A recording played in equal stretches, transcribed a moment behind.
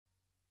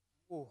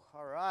Ooh,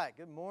 all right,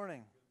 good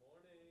morning. Good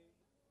morning.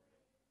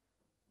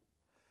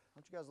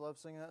 Don't you guys love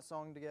singing that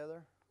song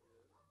together?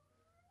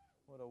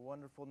 What a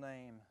wonderful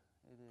name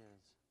it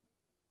is.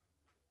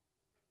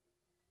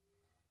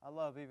 I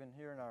love even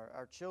hearing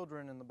our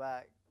children in the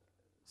back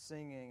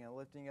singing and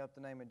lifting up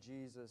the name of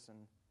Jesus and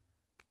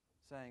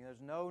saying, there's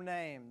no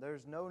name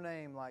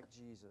like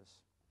Jesus.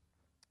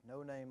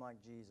 No name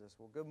like Jesus.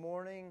 Well, good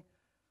morning.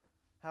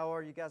 How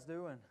are you guys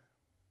doing?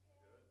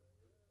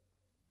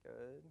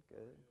 Good.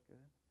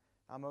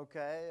 I'm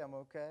okay.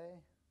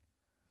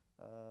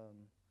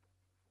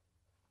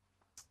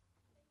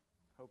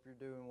 Hope you're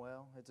doing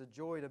well. It's a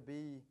joy to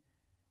be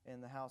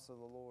in the house of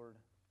the Lord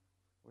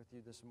with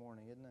you this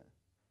morning, isn't it?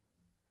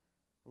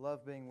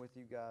 Love being with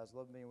you guys.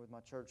 Love being with my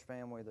church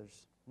family.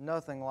 There's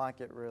nothing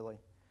like it, really.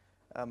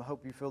 I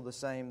hope you feel the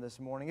same this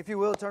morning. If you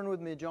will, turn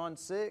with me to John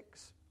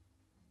 6.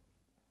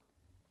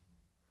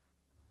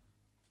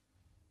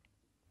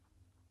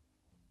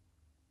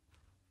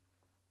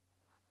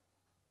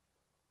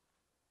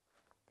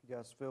 If you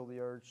guys feel the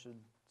urge to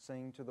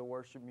sing to the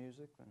worship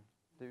music, then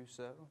do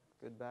so.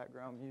 Good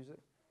background music.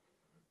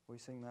 We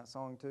sing that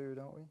song too,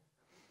 don't we?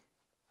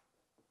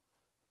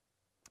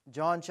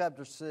 John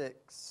chapter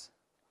 6.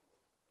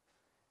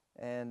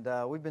 And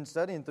we've been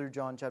studying through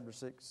John chapter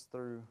 6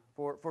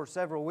 for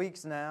several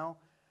weeks now.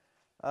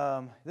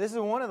 This is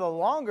one of the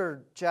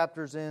longer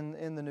chapters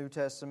in the New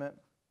Testament.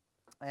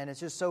 And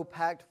it's just so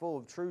packed full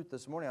of truth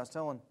this morning. I was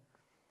telling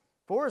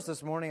Forrest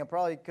this morning, I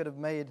probably could have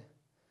made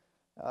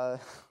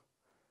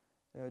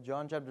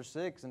John chapter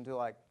 6 into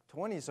like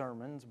 20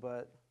 sermons,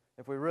 but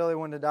if we really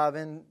wanted to dive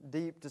in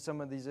deep to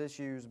some of these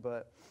issues,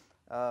 but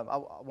I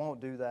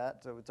won't do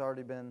that, so it's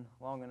already been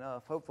long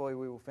enough. Hopefully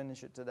we will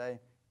finish it today.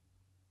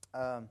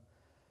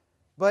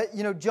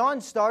 But,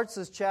 John starts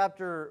this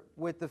chapter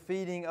with the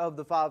feeding of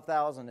the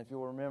 5,000, if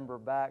you'll remember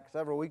back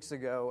several weeks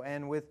ago,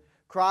 and with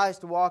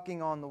Christ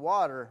walking on the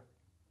water.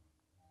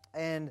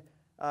 And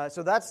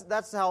so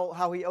that's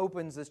how he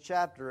opens this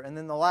chapter. And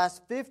then the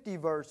last 50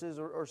 verses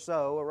or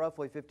so, or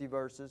roughly 50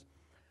 verses,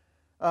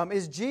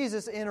 is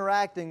Jesus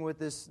interacting with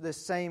this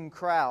same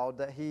crowd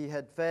that he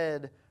had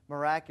fed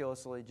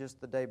miraculously just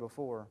the day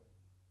before.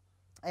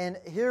 And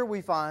here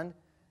we find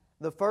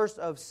the first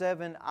of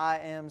 7 I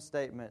am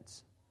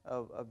statements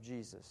of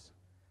Jesus,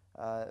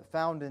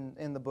 found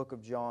in the book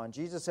of John.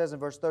 Jesus says in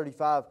verse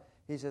 35,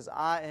 he says,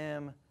 I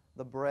am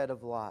the bread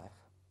of life.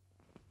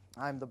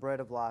 I am the bread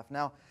of life.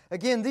 Now,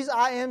 again, these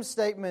I am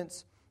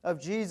statements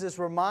of Jesus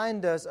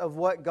remind us of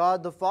what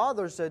God the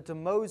Father said to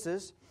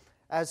Moses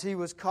as he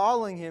was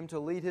calling him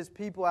to lead his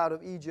people out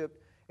of Egypt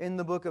in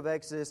the book of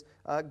Exodus.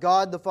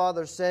 God the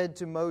Father said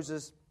to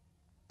Moses,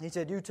 he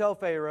said, you tell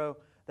Pharaoh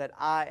that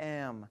I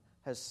am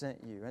has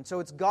sent you. And so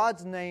it's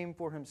God's name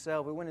for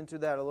himself. We went into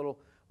that a little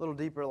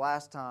deeper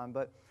last time.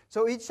 But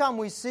so each time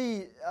we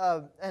see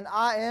an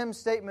I am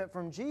statement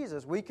from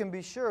Jesus, we can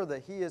be sure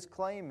that he is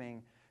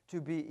claiming to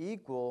be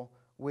equal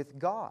with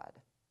God.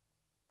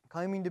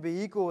 Claiming to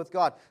be equal with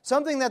God.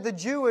 Something that the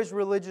Jewish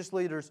religious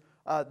leaders,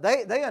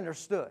 they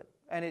understood.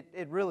 And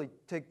it really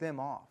ticked them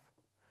off.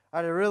 It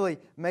really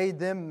made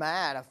them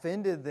mad,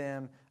 offended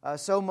them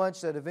so much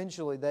that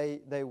eventually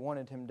they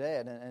wanted him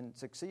dead and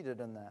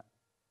succeeded in that.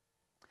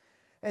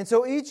 And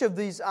so each of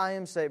these I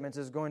am statements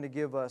is going to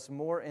give us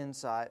more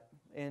insight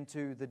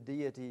into the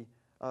deity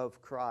of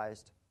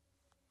Christ.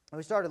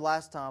 We started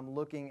last time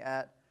looking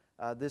at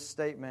this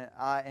statement,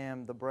 I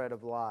am the bread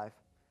of life.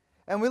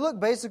 And we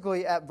looked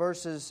basically at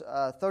verses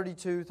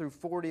 32 through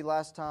 40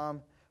 last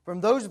time.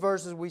 From those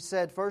verses we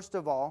said, first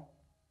of all,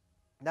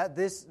 that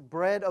this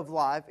bread of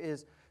life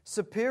is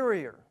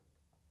superior.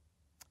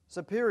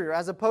 Superior,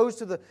 as opposed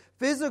to the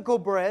physical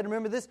bread.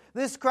 Remember,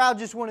 this crowd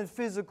just wanted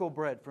physical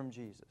bread from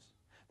Jesus.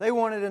 They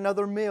wanted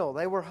another meal.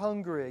 They were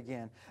hungry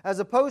again. As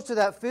opposed to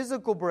that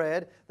physical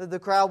bread that the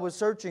crowd was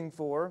searching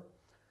for,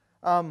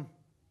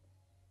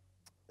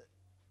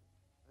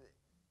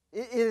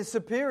 it is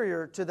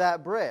superior to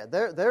that bread.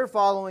 They're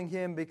following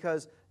him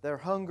because they're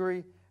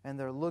hungry and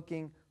they're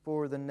looking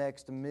for the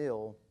next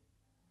meal.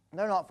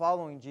 They're not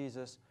following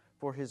Jesus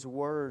for his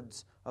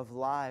words of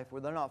life, or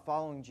they're not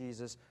following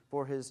Jesus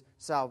for his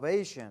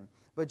salvation.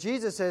 But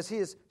Jesus says he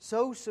is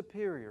so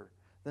superior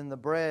than the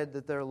bread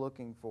that they're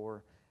looking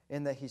for,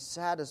 in that he's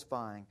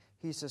satisfying,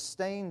 he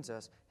sustains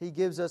us, he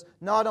gives us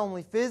not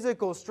only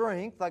physical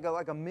strength like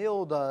a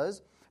meal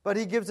does, but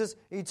he gives us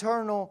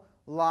eternal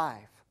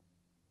life.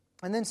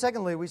 And then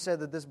secondly, we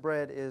said that this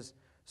bread is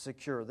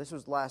secure. This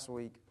was last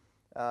week.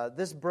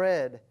 This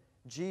bread,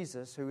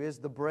 Jesus, who is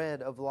the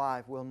bread of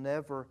life, will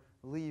never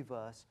leave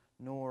us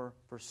nor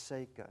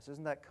forsake us.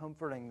 Isn't that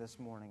comforting this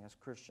morning as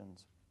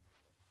Christians?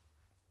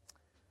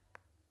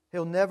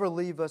 He'll never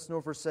leave us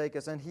nor forsake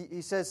us. And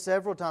he says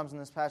several times in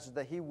this passage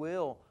that he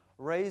will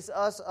raise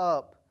us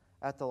up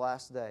at the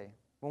last day.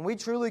 When we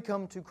truly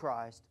come to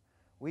Christ,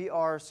 we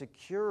are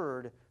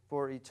secured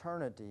for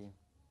eternity,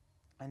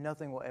 and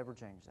nothing will ever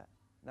change that.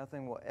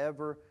 Nothing will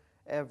ever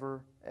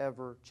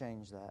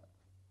change that.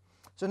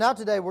 So now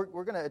today we're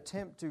going to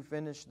attempt to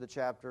finish the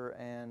chapter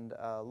and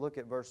look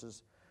at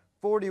verses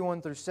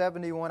 41 through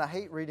 71. I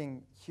hate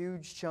reading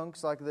huge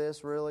chunks like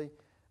this, really,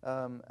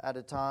 at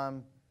a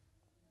time.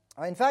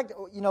 In fact,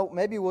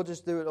 maybe we'll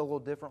just do it a little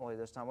differently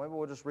this time. Maybe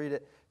we'll just read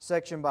it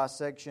section by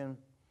section.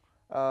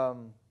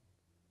 So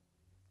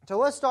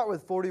let's start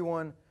with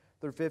 41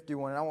 through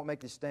 51. And I won't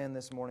make you stand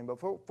this morning, but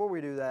before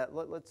we do that,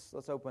 let's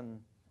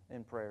open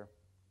in prayer.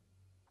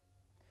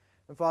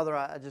 And Father,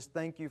 I just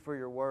thank you for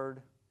your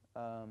word,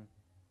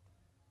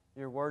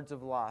 your words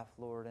of life,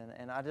 Lord.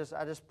 And I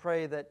just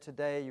pray that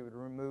today you would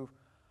remove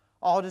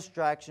all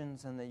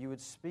distractions and that you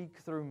would speak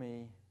through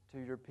me to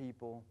your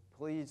people.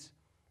 Please,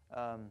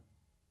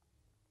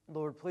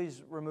 Lord,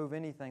 please remove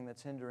anything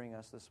that's hindering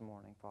us this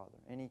morning, Father.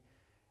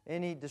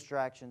 Any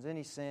distractions,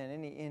 any sin,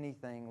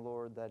 anything,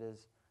 Lord, that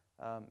is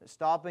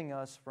stopping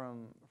us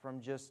from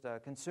just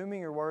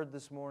consuming your word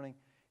this morning,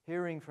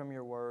 hearing from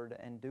your word,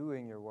 and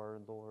doing your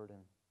word, Lord.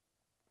 And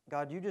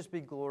God, you just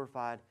be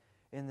glorified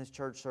in this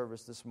church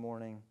service this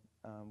morning.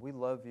 We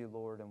love you,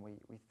 Lord, and we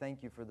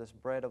thank you for this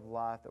bread of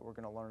life that we're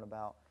going to learn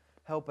about.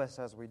 Help us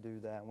as we do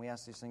that. And we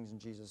ask these things in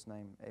Jesus'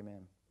 name.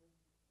 Amen.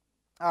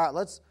 All right,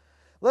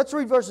 let's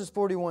read verses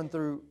 41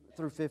 through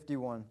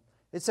 51.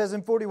 It says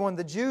in 41,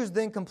 the Jews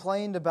then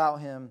complained about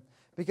him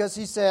because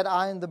he said,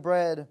 I am the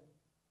bread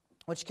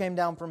which came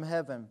down from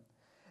heaven.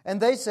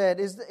 And they said,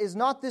 Is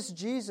not this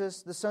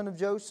Jesus, the son of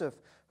Joseph,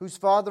 whose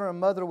father and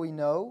mother we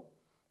know?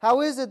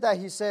 How is it that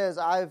he says,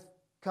 I've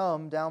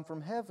come down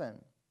from heaven?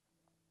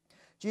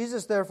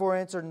 Jesus therefore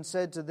answered and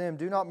said to them,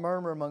 Do not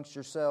murmur amongst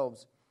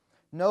yourselves.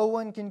 No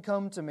one can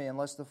come to me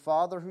unless the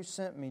Father who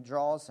sent me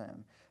draws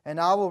him, and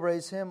I will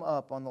raise him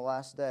up on the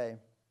last day.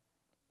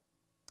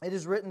 It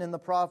is written in the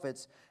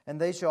prophets, and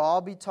they shall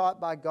all be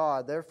taught by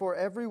God. Therefore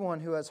everyone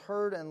who has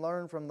heard and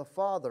learned from the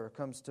Father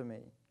comes to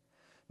me.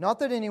 Not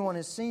that anyone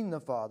has seen the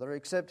Father,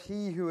 except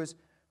he who is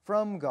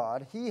from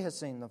God. He has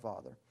seen the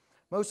Father.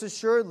 Most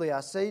assuredly I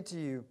say to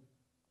you,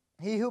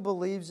 he who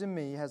believes in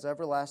me has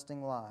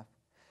everlasting life.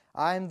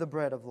 I am the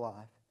bread of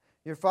life.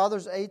 Your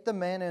fathers ate the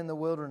manna in the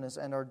wilderness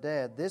and are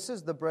dead. This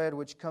is the bread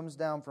which comes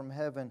down from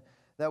heaven,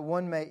 that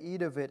one may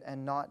eat of it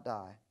and not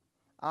die.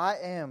 I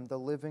am the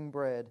living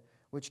bread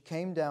which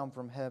came down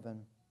from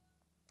heaven.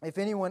 If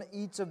anyone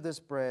eats of this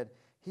bread,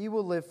 he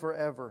will live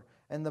forever.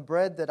 And the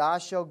bread that I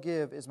shall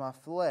give is my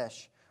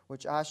flesh,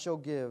 which I shall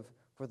give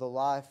for the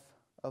life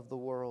of the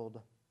world.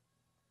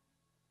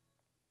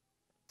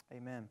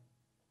 Amen.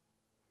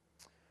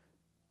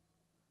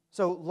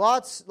 So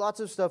lots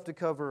of stuff to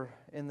cover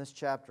in this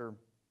chapter.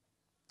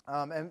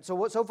 And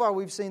so far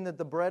we've seen that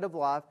the bread of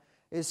life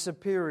is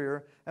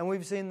superior, and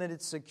we've seen that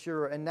it's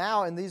secure. And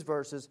now in these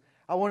verses,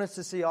 I want us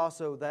to see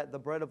also that the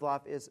bread of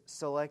life is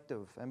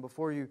selective. And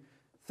before you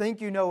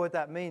think you know what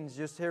that means,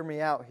 just hear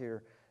me out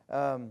here.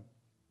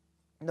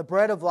 The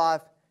bread of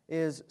life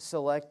is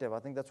selective. I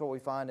think that's what we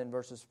find in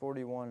verses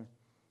 41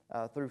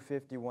 through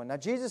 51. Now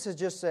Jesus has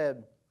just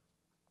said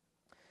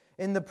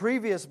in the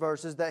previous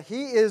verses that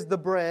He is the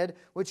bread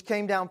which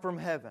came down from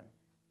heaven.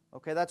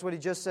 Okay, that's what He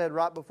just said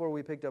right before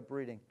we picked up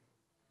reading.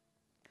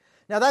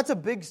 Now that's a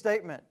big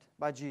statement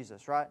by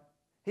Jesus, right?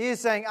 He is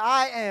saying,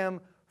 I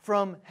am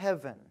from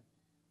heaven.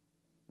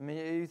 I mean,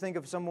 you think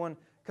of someone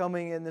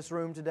coming in this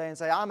room today and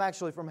say, I'm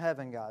actually from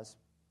heaven, guys.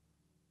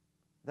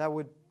 That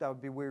would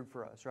be weird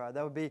for us, right?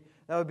 That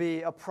would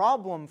be a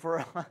problem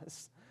for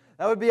us.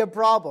 That would be a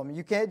problem.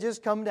 You can't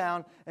just come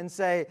down and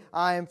say,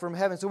 I am from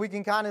heaven. So we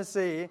can kind of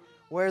see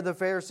where the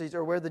Pharisees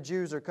or where the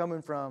Jews are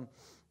coming from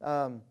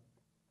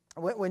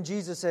when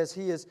Jesus says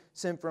He is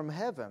sent from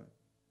heaven.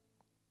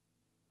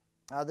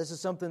 This is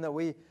something that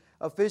we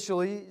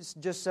officially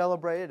just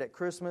celebrated at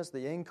Christmas,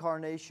 the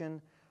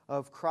incarnation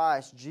of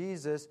Christ.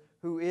 Jesus,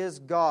 who is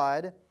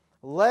God,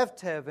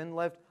 left heaven,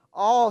 left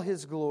all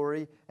His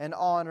glory and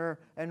honor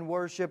and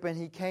worship, and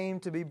He came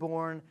to be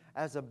born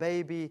as a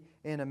baby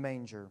in a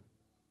manger.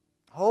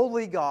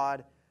 Holy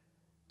God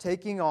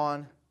taking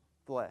on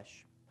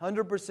flesh.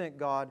 100%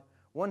 God,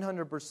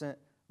 100%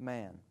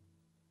 man.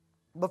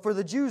 But for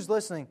the Jews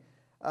listening,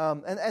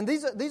 and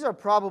these are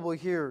probably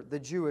here the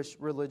Jewish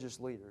religious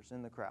leaders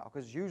in the crowd,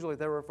 because usually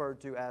they're referred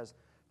to as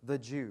the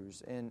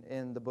Jews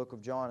in the book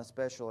of John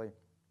especially.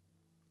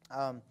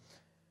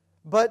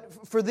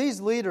 But for these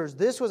leaders,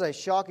 this was a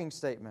shocking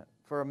statement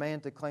for a man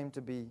to claim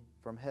to be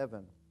from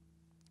heaven.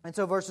 And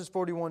so verses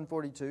 41 and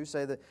 42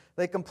 say that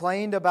they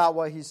complained about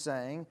what He's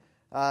saying.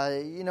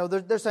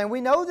 They're saying,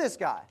 we know this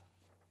guy.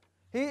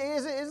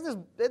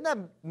 Isn't that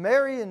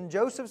Mary and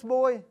Joseph's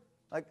boy?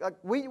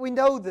 We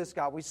know this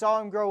guy. We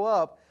saw him grow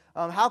up.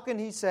 How can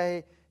he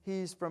say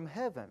he's from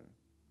heaven?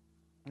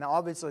 Now,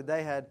 obviously,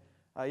 they had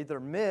either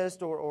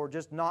missed or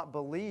just not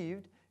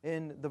believed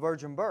in the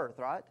virgin birth,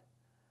 right?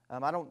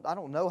 I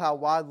don't know how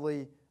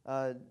widely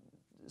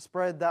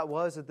spread that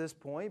was at this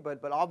point,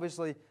 but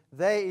obviously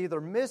they either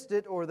missed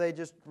it or they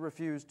just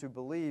refused to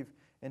believe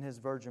in His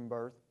virgin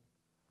birth.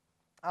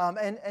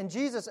 And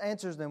Jesus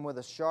answers them with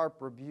a sharp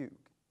rebuke.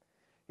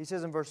 He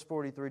says in verse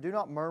 43, Do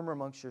not murmur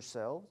amongst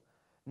yourselves.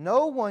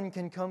 No one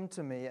can come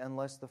to me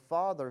unless the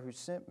Father who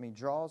sent me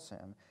draws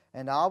him,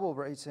 and I will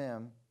raise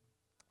him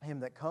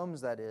that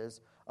comes, that is,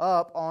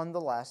 up on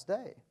the last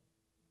day.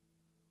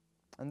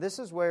 And this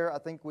is where I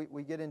think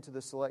we get into the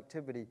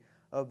selectivity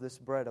of this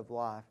bread of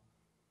life.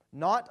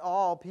 Not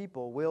all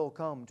people will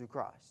come to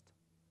Christ.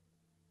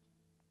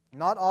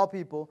 Not all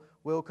people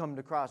will come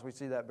to Christ. We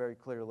see that very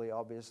clearly,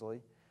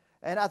 obviously.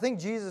 And I think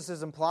Jesus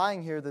is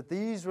implying here that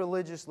these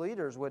religious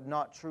leaders would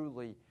not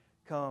truly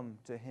come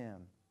to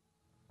Him.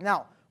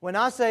 Now, when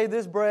I say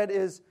this bread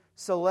is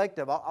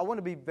selective, I want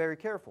to be very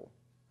careful.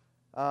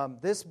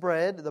 This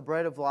bread, the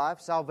bread of life,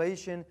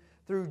 salvation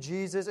through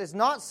Jesus, is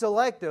not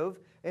selective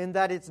in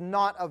that it's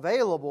not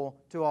available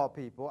to all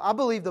people. I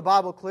believe the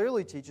Bible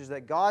clearly teaches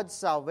that God's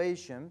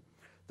salvation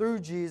through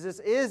Jesus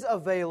is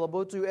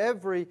available to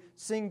every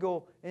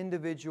single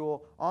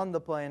individual on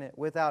the planet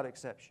without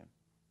exception.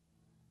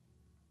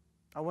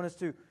 I want us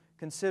to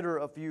consider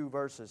a few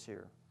verses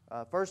here.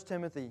 1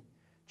 Timothy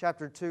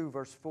chapter 2,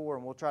 verse 4,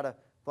 and we'll try to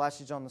flash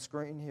these on the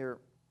screen here.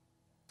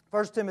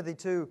 1 Timothy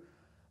 2,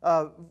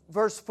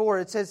 verse 4,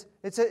 it's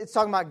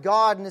talking about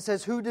God, and it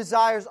says, who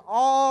desires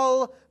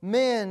all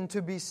men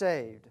to be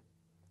saved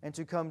and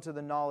to come to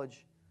the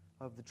knowledge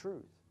of the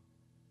truth.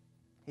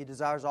 He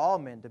desires all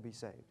men to be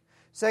saved.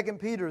 2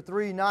 Peter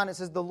 3:9, it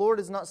says, the Lord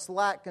is not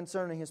slack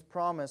concerning His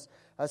promise,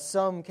 as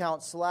some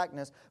count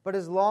slackness, but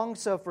is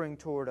longsuffering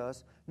toward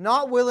us,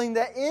 not willing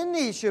that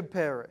any should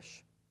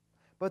perish,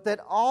 but that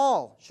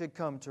all should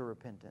come to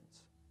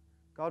repentance.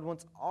 God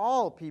wants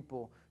all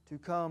people to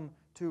come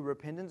to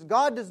repentance.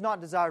 God does not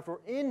desire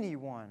for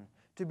anyone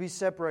to be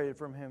separated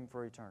from Him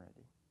for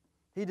eternity.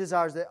 He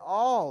desires that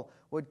all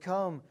would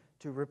come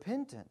to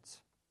repentance.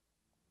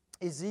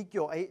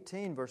 Ezekiel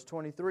 18, verse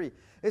 23.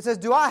 It says,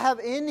 do I have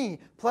any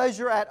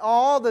pleasure at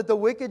all that the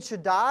wicked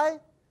should die,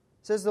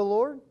 says the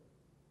Lord,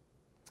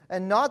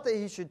 and not that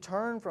he should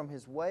turn from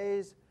his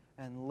ways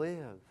and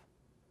live.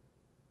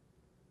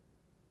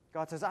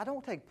 God says, I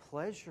don't take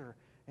pleasure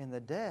in the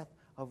death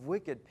of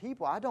wicked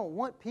people. I don't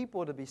want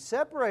people to be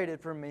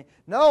separated from me.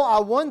 No, I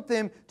want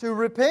them to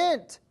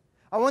repent.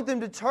 I want them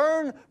to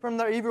turn from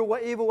their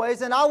evil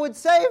ways, and I would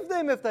save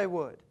them if they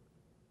would.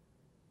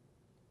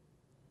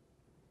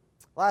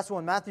 Last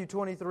one, Matthew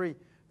 23,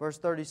 verse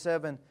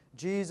 37.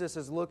 Jesus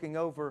is looking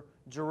over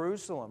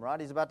Jerusalem, right?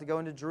 He's about to go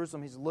into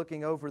Jerusalem. He's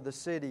looking over the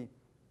city.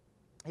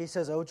 He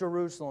says, "O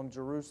Jerusalem,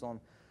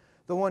 Jerusalem,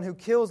 the one who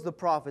kills the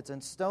prophets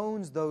and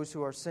stones those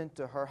who are sent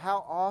to her.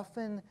 How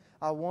often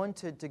I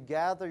wanted to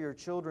gather your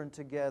children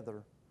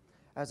together,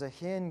 as a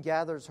hen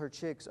gathers her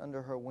chicks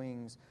under her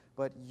wings,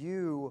 but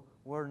you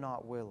were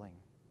not willing."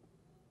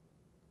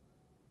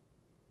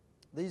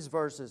 These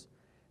verses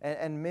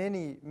and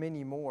many,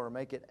 many more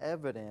make it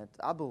evident,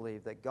 I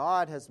believe, that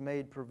God has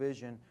made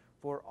provision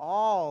for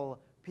all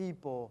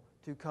people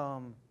to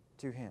come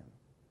to Him.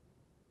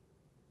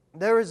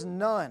 There is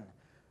none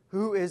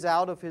who is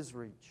out of His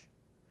reach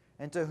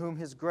and to whom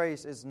His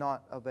grace is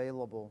not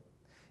available.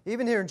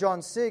 Even here in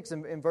John 6,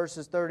 in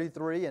verses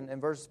 33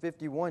 and verse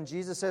 51,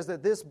 Jesus says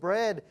that this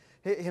bread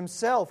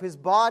Himself, His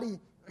body,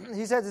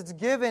 He says it's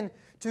given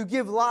to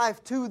give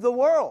life to the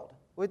world,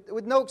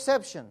 with no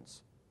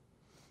exceptions.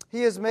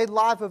 He has made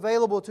life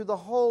available to the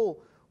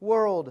whole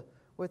world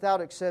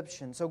without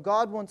exception. So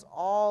God wants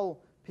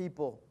all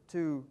people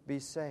to be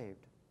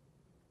saved.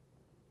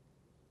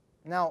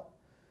 Now,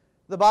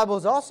 the Bible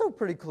is also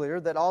pretty clear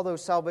that although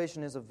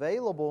salvation is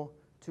available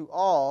to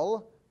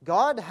all,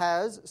 God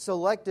has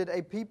selected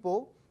a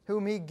people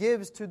whom He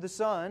gives to the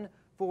Son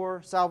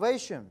for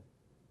salvation.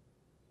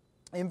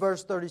 In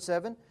verse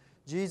 37,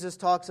 Jesus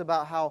talks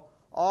about how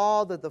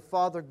all that the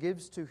Father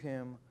gives to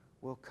Him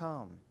will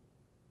come.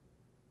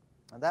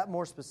 And that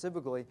more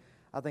specifically,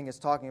 I think, is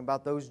talking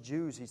about those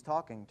Jews He's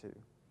talking to.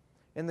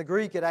 In the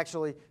Greek, it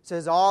actually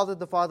says, all that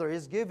the Father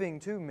is giving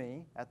to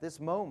me at this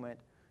moment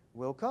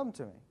will come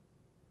to me.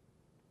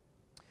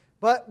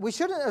 But we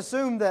shouldn't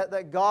assume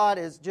that God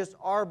is just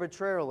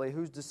arbitrarily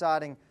who's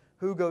deciding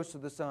who goes to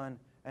the Son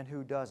and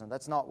who doesn't.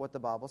 That's not what the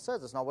Bible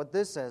says. That's not what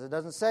this says. It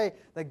doesn't say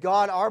that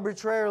God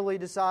arbitrarily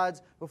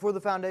decides before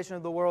the foundation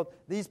of the world,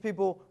 these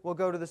people will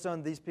go to the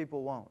Son, these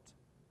people won't.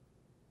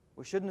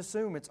 We shouldn't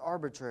assume it's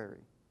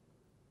arbitrary.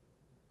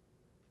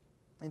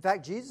 In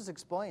fact, Jesus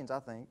explains, I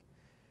think,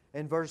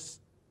 in verses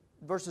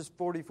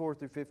 44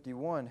 through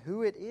 51,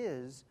 who it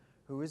is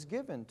who is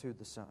given to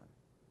the Son.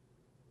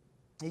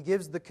 He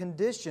gives the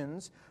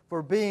conditions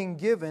for being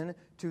given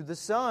to the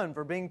Son,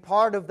 for being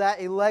part of that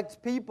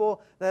elect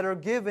people that are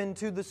given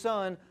to the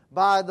Son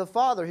by the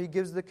Father. He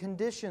gives the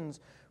conditions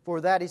for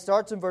that. He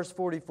starts in verse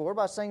 44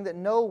 by saying that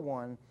no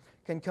one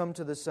can come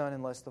to the Son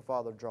unless the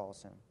Father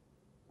draws him.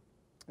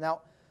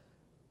 Now,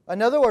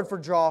 another word for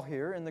draw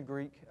here in the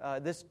Greek,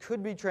 this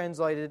could be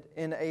translated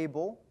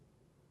enable.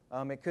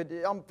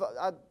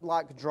 I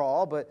like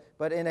draw,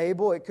 but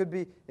enable, it could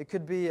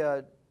be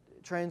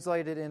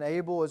translated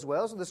enable as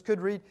well. So this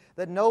could read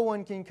that no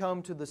one can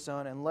come to the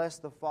Son unless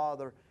the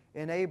Father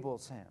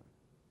enables him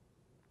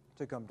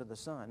to come to the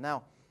Son.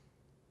 Now,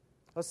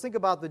 let's think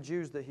about the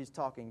Jews that He's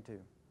talking to.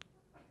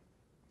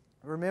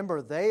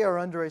 Remember, they are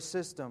under a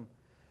system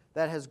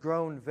that has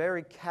grown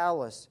very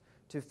callous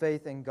to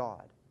faith in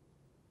God.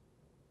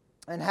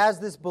 and has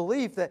this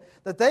belief that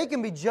they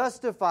can be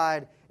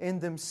justified in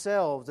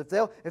themselves if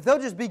they'll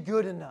just be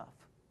good enough.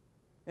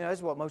 You know,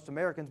 that's what most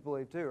Americans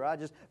believe too, right?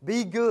 Just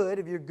be good.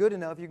 If you're good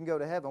enough, you can go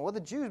to heaven. Well, the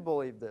Jews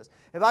believe this.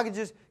 If I could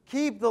just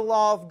keep the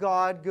law of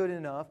God good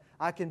enough,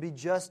 I can be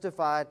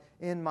justified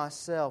in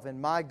myself,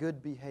 in my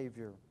good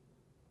behavior.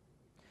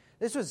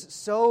 This was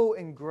so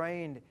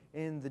ingrained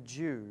in the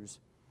Jews,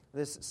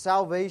 this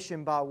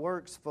salvation by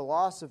works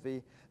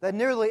philosophy, that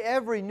nearly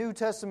every New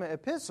Testament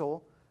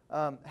epistle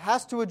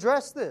has to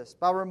address this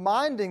by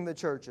reminding the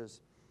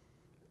churches,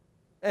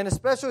 and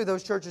especially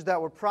those churches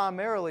that were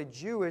primarily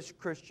Jewish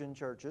Christian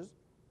churches.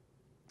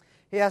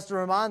 He has to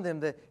remind them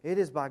that it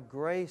is by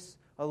grace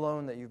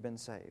alone that you've been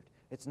saved.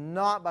 It's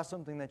not by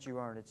something that you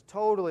earn. It's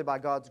totally by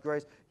God's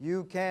grace.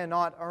 You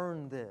cannot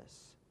earn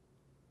this,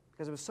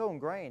 because it was so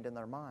ingrained in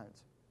their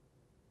minds.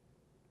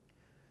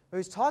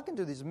 He's talking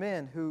to these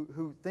men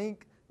who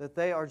think that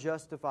they are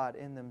justified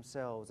in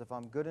themselves. If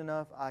I'm good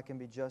enough, I can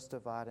be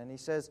justified. And he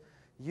says,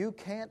 you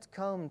can't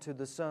come to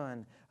the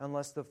Son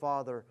unless the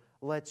Father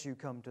lets you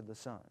come to the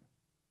Son.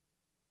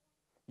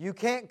 You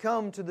can't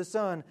come to the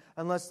Son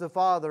unless the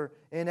Father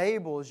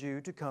enables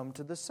you to come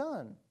to the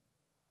Son.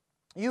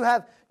 You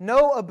have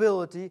no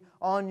ability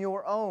on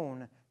your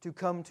own to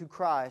come to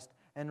Christ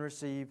and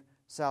receive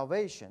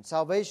salvation.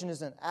 Salvation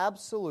is an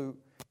absolute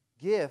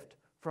gift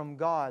from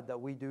God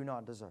that we do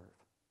not deserve.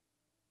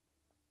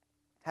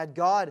 Had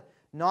God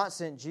not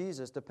sent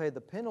Jesus to pay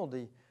the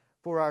penalty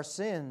for our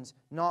sins,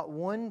 not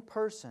one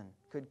person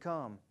could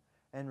come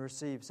and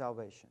receive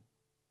salvation.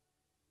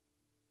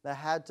 That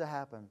had to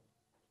happen.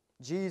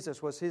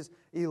 Jesus was His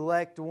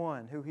elect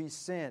one who He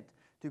sent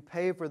to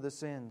pay for the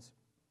sins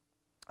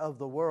of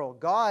the world.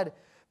 God,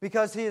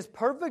 because He is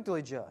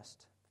perfectly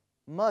just,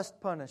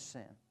 must punish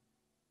sin.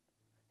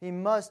 He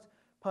must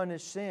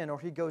punish sin, or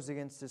He goes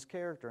against His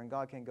character, and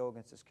God can't go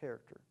against His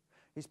character.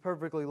 He's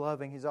perfectly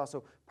loving. He's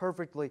also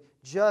perfectly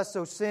just,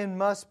 so sin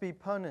must be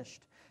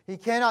punished. He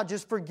cannot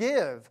just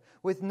forgive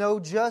with no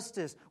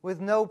justice,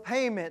 with no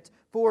payment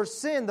for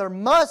sin. There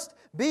must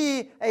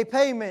be a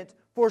payment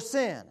for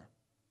sin.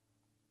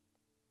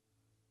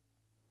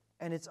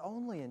 And it's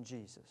only in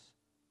Jesus.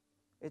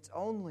 It's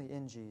only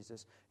in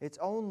Jesus. It's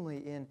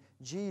only in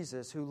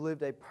Jesus who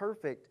lived a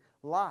perfect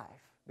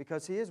life,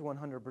 because He is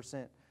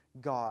 100%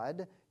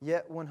 God,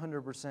 yet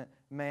 100%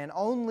 man.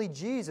 Only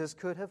Jesus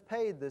could have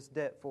paid this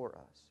debt for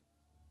us.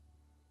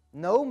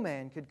 No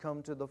man could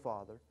come to the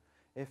Father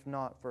if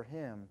not for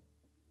Him.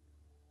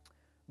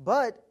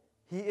 But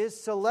He is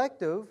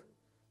selective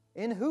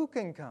in who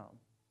can come.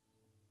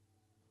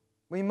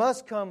 We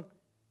must come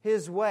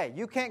His way.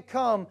 You can't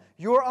come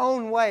your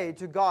own way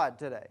to God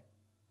today.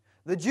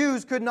 The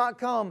Jews could not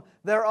come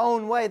their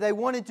own way. They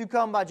wanted to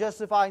come by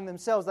justifying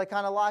themselves. They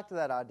kind of liked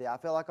that idea. I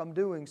feel like I'm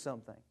doing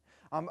something.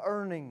 I'm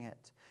earning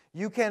it.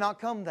 You cannot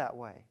come that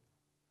way.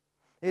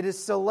 It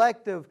is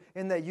selective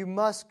in that you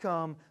must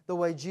come the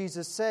way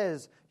Jesus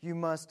says you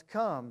must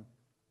come.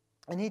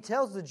 And He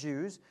tells the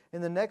Jews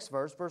in the next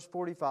verse, verse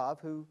 45,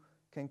 who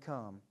can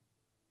come.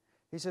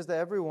 He says that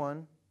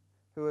everyone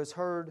who has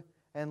heard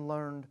and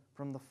learned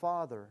from the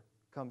Father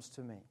comes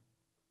to me.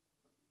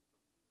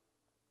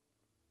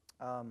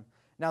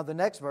 Now the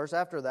next verse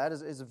after that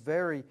is a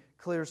very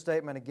clear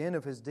statement again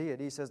of His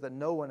deity. He says that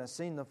no one has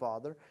seen the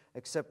Father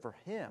except for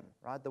Him,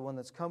 right? The one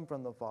that's come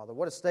from the Father.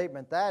 What a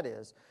statement that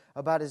is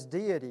about His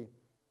deity.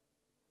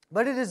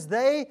 But it is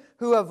they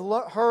who have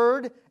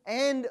heard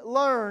and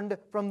learned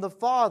from the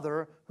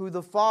Father who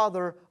the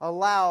Father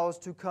allows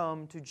to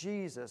come to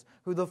Jesus,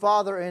 who the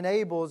Father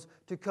enables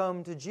to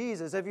come to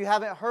Jesus. If you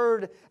haven't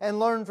heard and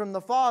learned from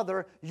the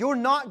Father, you're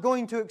not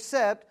going to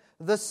accept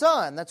the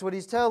Son. That's what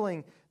He's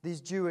telling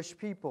these Jewish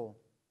people.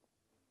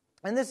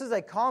 And this is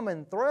a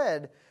common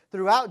thread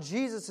throughout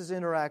Jesus'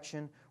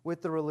 interaction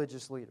with the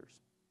religious leaders.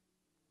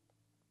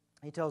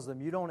 He tells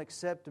them, you don't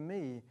accept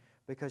me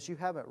because you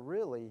haven't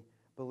really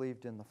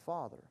believed in the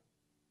Father.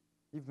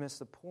 You've missed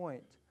the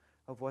point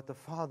of what the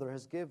Father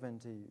has given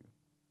to you.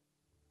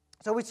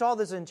 So we saw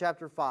this in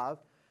chapter 5,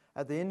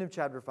 at the end of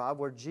chapter 5,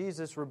 where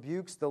Jesus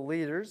rebukes the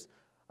leaders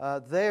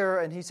there,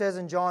 and He says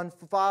in John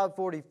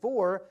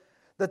 5:44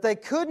 that they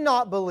could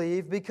not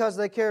believe because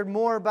they cared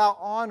more about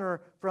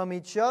honor from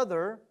each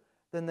other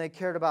than they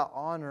cared about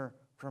honor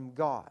from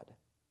God.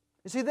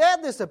 You see, they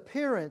had this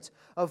appearance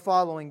of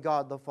following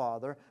God the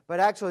Father, but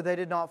actually they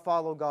did not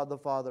follow God the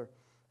Father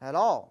at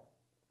all.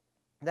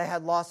 They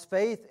had lost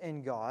faith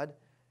in God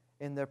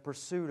in their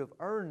pursuit of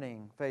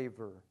earning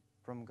favor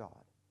from God.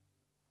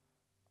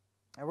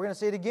 And we're going to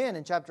see it again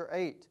in chapter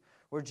 8,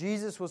 where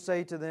Jesus will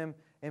say to them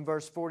in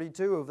verse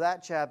 42 of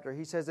that chapter,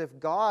 He says, if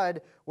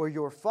God were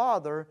your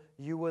Father,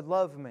 you would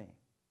love me.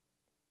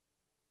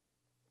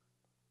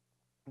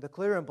 The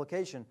clear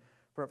implication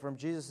from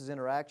Jesus'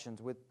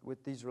 interactions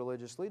with these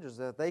religious leaders is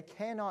that they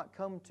cannot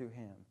come to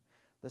Him,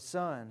 the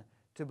Son,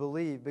 to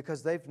believe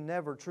because they've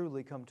never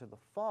truly come to the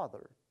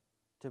Father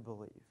to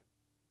believe.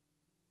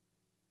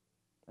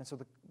 And so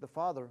the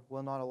Father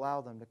will not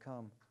allow them to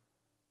come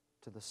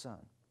to the Son.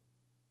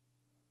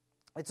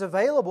 It's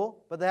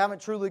available, but they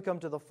haven't truly come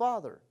to the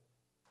Father.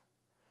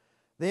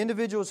 The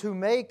individuals who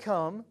may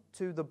come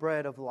to the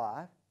bread of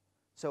life,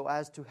 so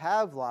as to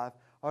have life,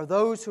 are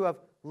those who have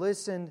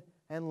listened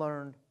and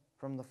learned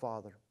from the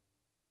Father.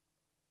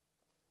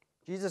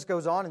 Jesus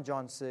goes on in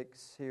John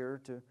 6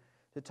 here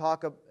to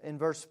talk in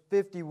verse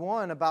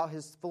 51 about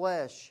His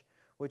flesh,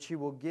 which He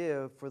will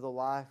give for the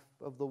life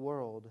of the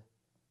world.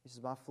 He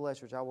says, my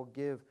flesh, which I will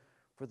give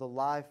for the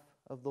life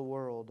of the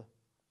world.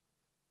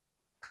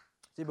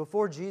 See,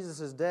 before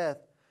Jesus' death,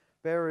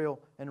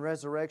 burial, and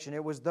resurrection,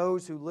 it was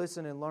those who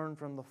listen and learn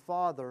from the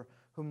Father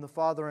whom the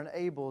Father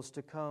enables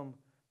to come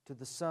to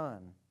the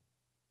Son.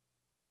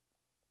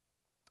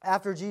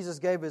 After Jesus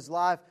gave His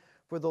life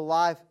for the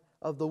life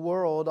of the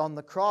world on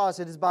the cross,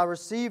 it is by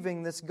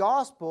receiving this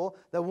gospel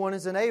that one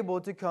is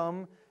enabled to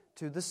come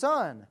to the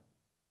Son.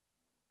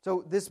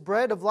 So this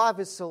bread of life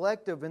is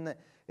selective in that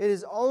it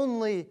is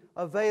only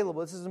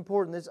available, this is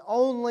important, it's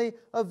only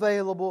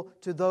available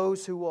to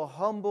those who will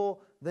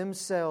humble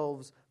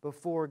themselves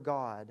before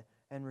God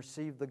and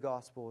receive the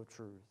gospel of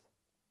truth.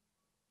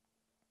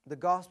 The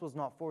gospel is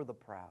not for the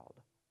proud.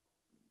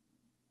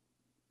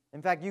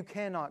 In fact, you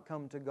cannot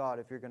come to God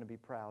if you're going to be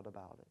proud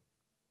about it.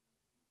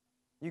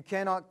 You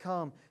cannot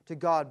come to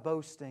God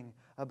boasting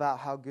about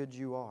how good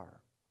you are.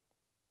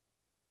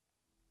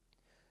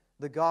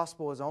 The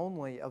gospel is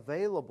only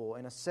available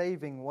in a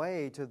saving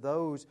way to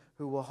those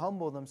who will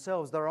humble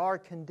themselves. There are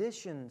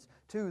conditions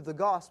to the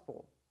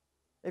gospel.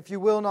 If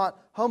you will not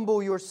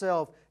humble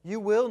yourself,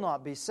 you will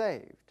not be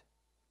saved.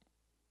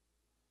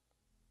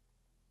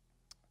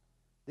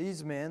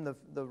 These men,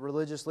 the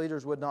religious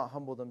leaders, would not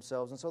humble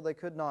themselves, and so they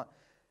could not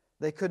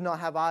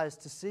have eyes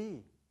to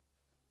see.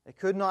 They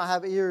could not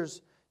have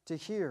ears to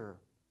hear.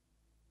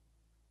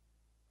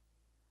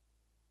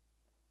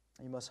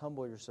 You must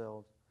humble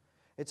yourselves.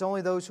 It's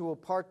only those who will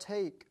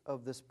partake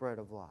of this bread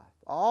of life.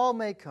 All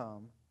may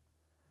come,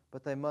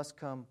 but they must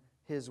come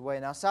His way.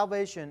 Now,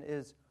 salvation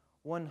is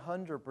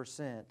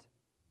 100%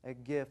 a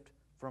gift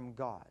from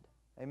God.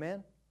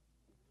 Amen?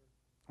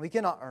 We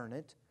cannot earn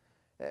it.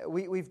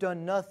 We've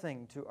done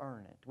nothing to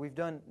earn it. We've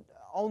done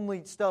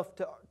only stuff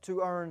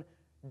to earn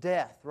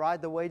death, right?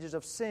 The wages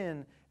of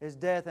sin is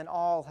death, and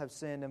all have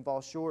sinned and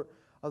fall short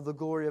of the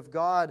glory of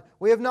God.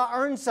 We have not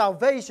earned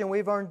salvation,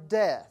 we've earned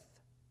death.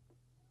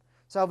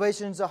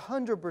 Salvation is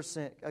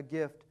 100% a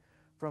gift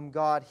from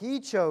God. He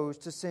chose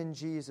to send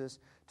Jesus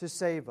to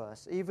save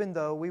us, even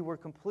though we were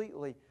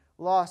completely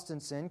lost in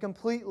sin,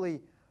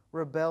 completely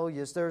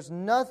rebellious. There's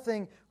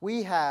nothing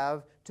we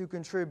have to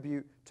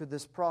contribute to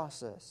this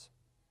process.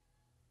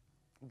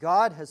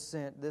 God has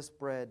sent this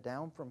bread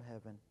down from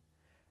heaven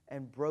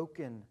and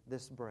broken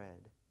this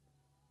bread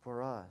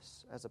for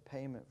us as a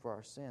payment for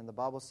our sin. The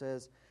Bible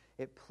says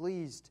it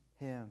pleased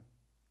Him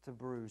to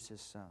bruise His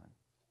Son,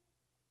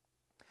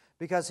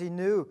 because He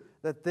knew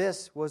that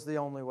this was the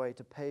only way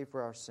to pay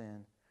for our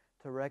sin,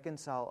 to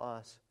reconcile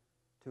us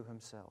to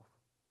Himself.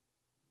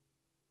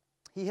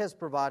 He has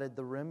provided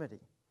the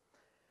remedy.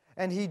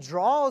 And He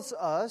draws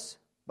us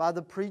by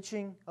the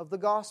preaching of the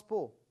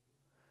gospel,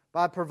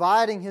 by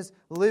providing His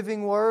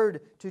living word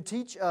to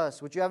teach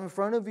us, which you have in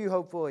front of you,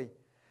 hopefully,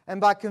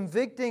 and by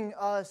convicting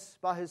us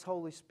by His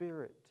Holy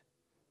Spirit.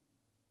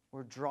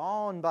 We're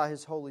drawn by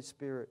His Holy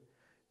Spirit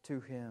to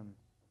Him.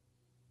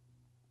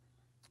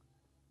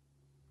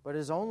 But it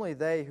is only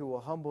they who will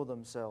humble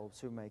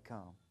themselves who may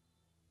come,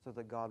 so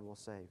that God will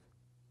save.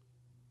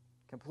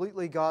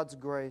 Completely God's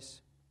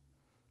grace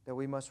that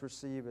we must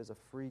receive as a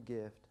free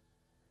gift.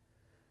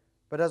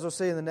 But as we'll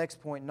see in the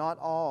next point, not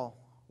all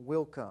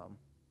will come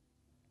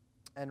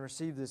and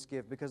receive this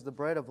gift, because the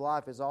bread of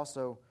life is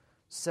also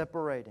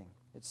separating.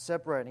 It's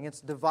separating. It's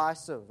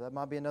divisive. That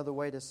might be another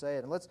way to say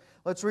it. And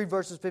let's read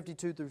verses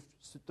 52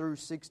 through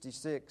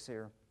 66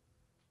 here.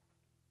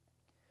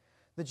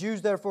 The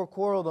Jews therefore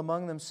quarreled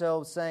among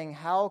themselves, saying,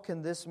 "How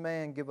can this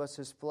man give us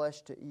his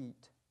flesh to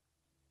eat?"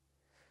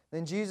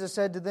 Then Jesus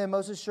said to them,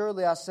 "Most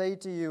assuredly I say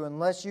to you,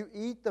 unless you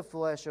eat the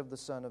flesh of the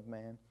Son of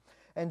Man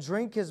and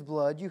drink His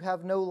blood, you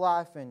have no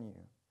life in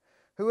you.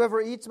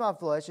 Whoever eats my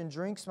flesh and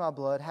drinks my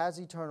blood has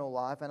eternal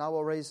life, and I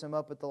will raise him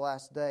up at the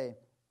last day.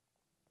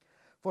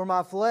 For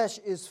my flesh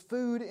is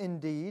food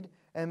indeed,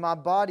 and my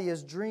body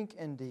is drink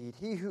indeed.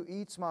 He who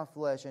eats my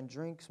flesh and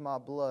drinks my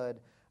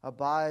blood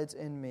abides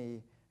in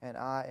me, and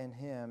I in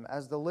him.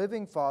 As the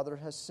living Father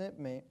has sent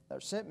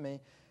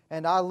me,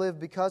 and I live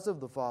because of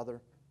the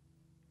Father,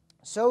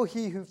 so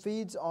he who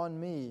feeds on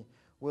me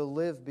will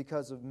live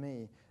because of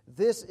me.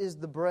 This is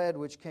the bread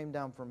which came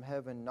down from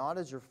heaven, not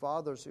as your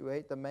fathers who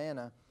ate the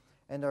manna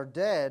and are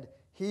dead.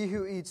 He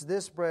who eats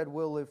this bread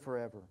will live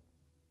forever."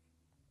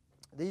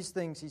 These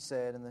things he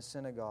said in the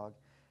synagogue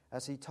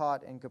as he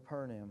taught in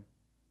Capernaum.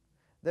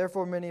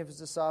 Therefore many of his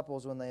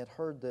disciples, when they had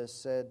heard this,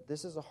 said,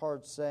 "This is a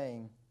hard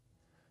saying.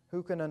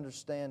 Who can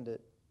understand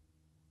it?"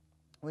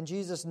 When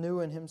Jesus knew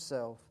in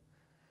himself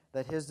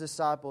that his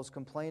disciples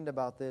complained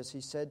about this,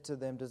 he said to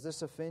them, "Does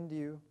this offend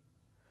you?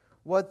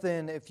 What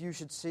then if you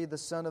should see the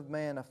Son of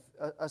Man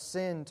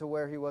ascend to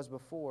where he was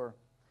before?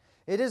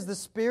 It is the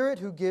Spirit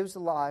who gives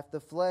life, the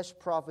flesh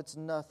profits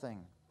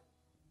nothing.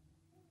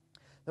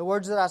 The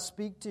words that I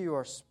speak to you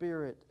are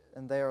spirit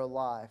and they are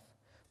life.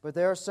 But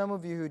there are some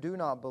of you who do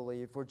not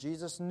believe, for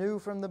Jesus knew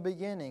from the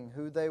beginning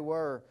who they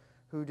were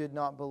who did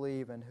not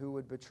believe and who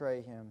would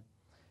betray Him.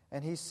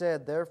 And He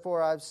said,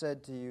 Therefore I've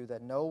said to you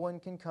that no one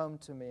can come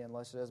to me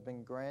unless it has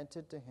been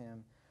granted to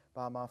him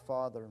by my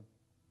Father.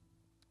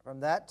 From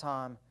that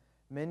time,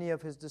 many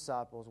of His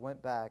disciples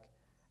went back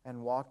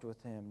and walked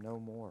with Him no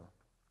more.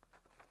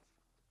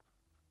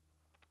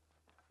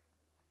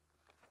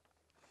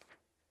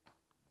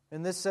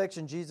 In this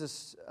section,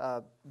 Jesus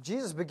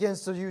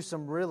begins to use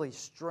some really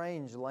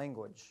strange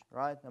language,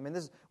 right? I mean,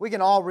 we can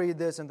all read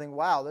this and think,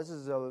 wow, this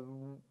is a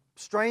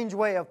strange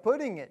way of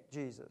putting it,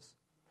 Jesus.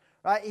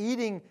 Right?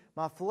 Eating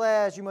my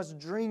flesh, you must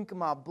drink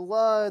my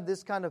blood,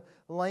 this kind of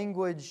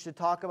language to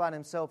talk about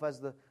Himself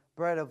as the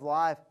bread of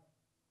life.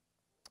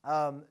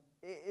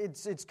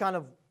 It's kind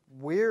of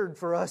weird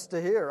for us to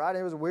hear, right?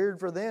 It was weird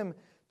for them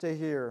to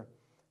hear.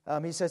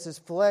 He says His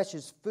flesh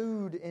is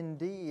food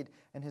indeed,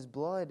 and His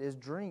blood is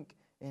drink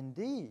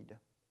indeed.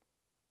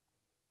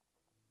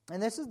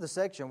 And this is the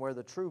section where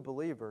the true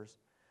believers,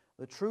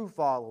 the true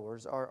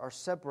followers, are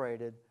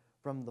separated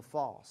from the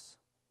false.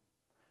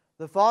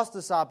 The false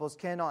disciples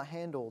cannot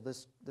handle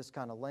this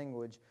kind of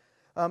language.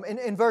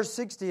 In verse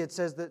 60, it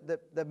says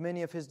that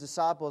many of His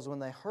disciples, when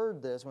they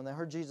heard this, when they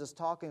heard Jesus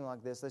talking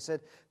like this, they said,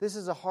 This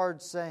is a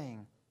hard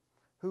saying.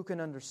 Who can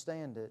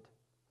understand it?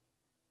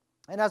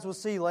 And as we'll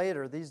see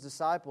later, these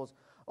disciples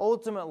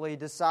ultimately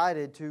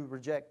decided to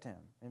reject Him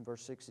in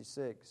verse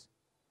 66.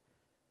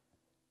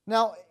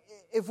 Now,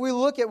 if we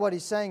look at what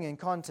He's saying in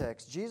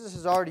context, Jesus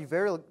has already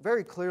very,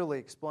 very clearly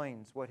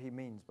explains what He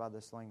means by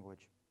this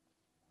language.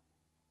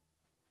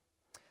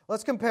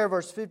 Let's compare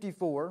verse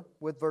 54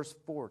 with verse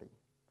 40.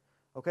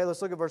 Okay,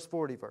 let's look at verse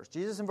 40 first.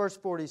 Jesus in verse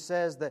 40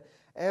 says that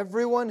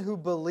everyone who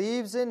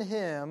believes in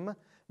Him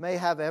may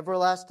have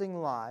everlasting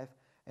life,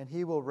 and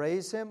He will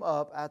raise him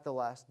up at the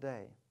last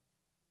day.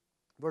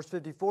 Verse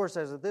 54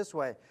 says it this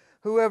way,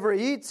 Whoever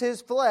eats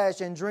His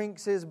flesh and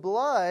drinks His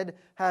blood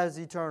has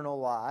eternal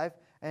life,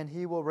 and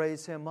He will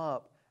raise him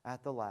up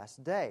at the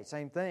last day.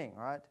 Same thing,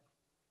 right?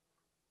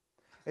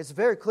 It's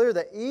very clear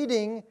that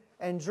eating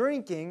and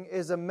drinking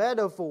is a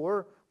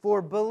metaphor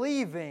for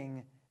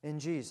believing in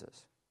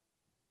Jesus.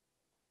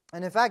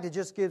 And in fact, it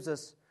just gives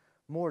us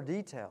more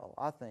detail,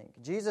 I think.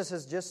 Jesus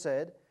has just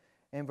said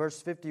in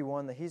verse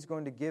 51 that He's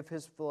going to give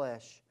His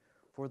flesh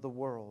for the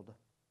world.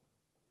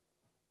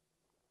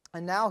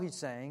 And now He's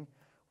saying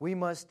we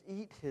must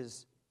eat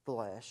His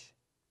flesh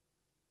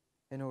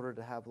in order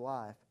to have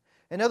life.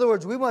 In other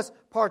words, we must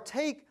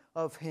partake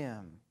of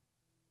Him.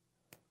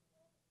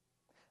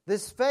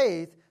 This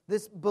faith,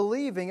 this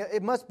believing,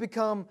 it must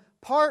become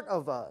part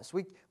of us.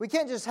 We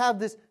can't just have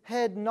this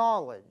head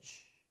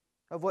knowledge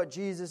of what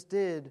Jesus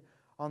did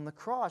on the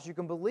cross. You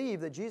can believe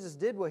that Jesus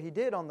did what He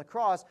did on the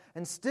cross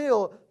and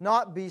still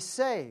not be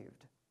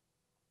saved.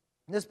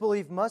 This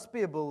belief must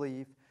be a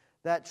belief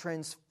that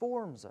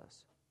transforms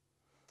us,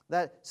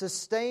 that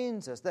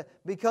sustains us, that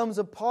becomes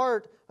a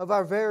part of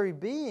our very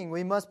being.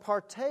 We must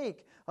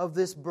partake of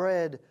this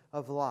bread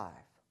of life.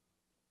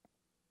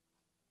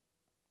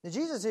 Now,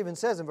 Jesus even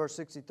says in verse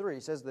 63,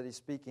 He says that He's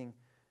speaking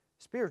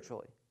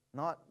spiritually.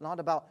 Not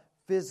about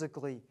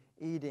physically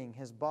eating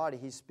His body.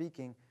 He's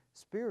speaking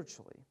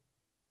spiritually.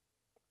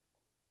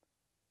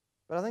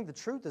 But I think the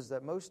truth is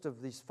that most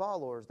of these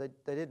followers,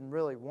 they didn't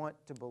really want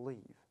to believe.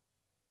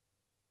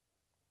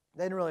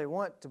 They didn't really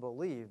want to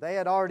believe. They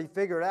had already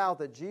figured out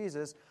that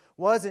Jesus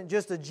wasn't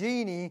just a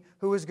genie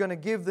who was going to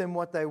give them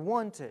what they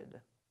wanted.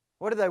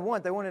 What did they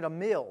want? They wanted a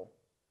meal.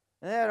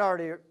 And they had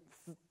already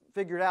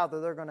figured out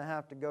that they're going to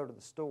have to go to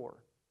the store.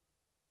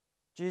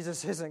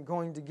 Jesus isn't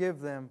going to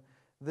give them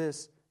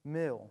this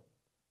meal.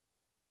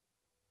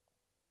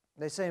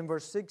 They say in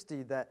verse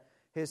 60 that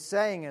His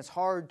saying is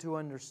hard to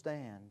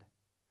understand.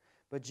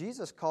 But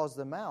Jesus calls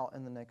them out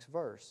in the next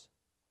verse.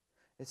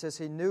 It says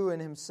He knew in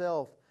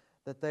Himself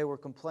that they were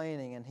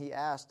complaining, and He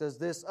asked, Does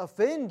this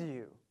offend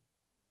you?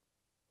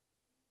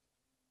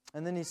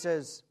 And then He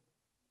says,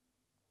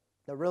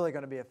 they're really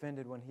going to be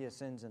offended when He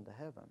ascends into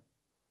heaven.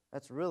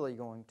 That's really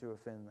going to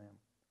offend them.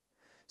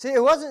 See,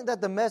 it wasn't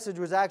that the message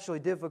was actually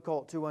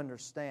difficult to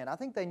understand. I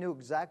think they knew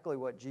exactly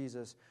what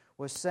Jesus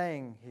was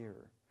saying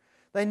here.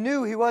 They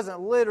knew He wasn't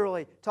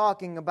literally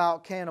talking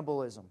about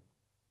cannibalism.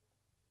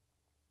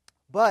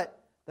 But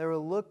they were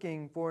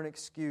looking for an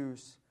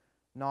excuse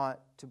not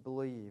to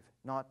believe,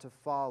 not to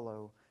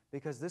follow,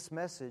 because this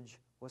message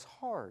was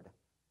hard.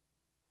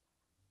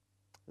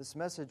 This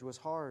message was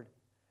hard,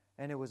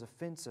 and it was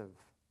offensive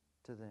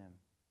to them.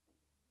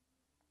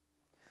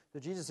 So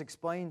Jesus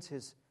explains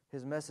His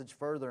message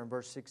further in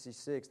verse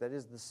 66. That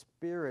is the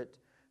Spirit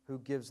who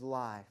gives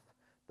life.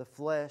 The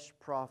flesh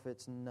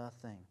profits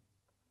nothing.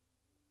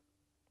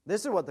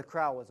 This is what the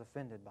crowd was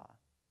offended by.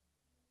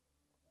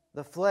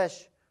 The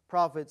flesh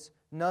profits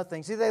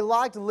nothing. See, they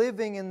liked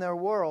living in their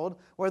world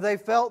where they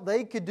felt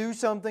they could do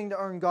something to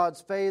earn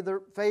God's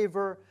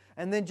favor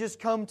and then just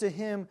come to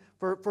Him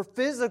for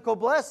physical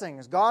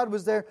blessings. God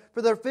was there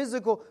for their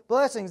physical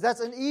blessings. That's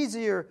an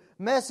easier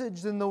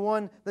message than the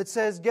one that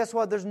says, guess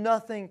what? There's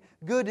nothing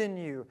good in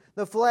you.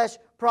 The flesh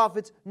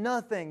profits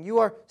nothing. You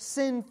are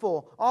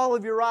sinful. All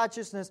of your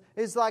righteousness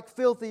is like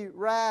filthy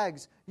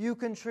rags. You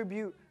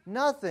contribute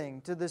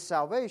nothing to this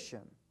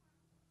salvation.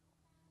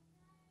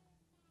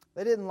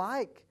 They didn't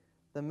like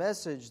the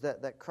message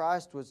that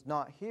Christ was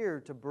not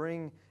here to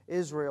bring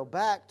Israel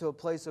back to a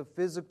place of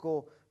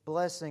physical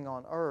blessing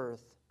on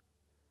earth,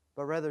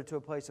 but rather to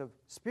a place of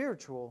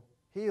spiritual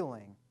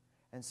healing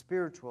and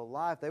spiritual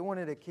life. They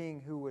wanted a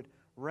king who would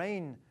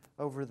reign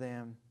over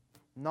them,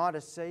 not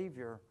a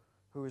Savior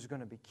who was going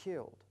to be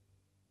killed.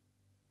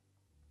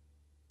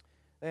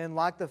 They didn't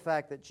like the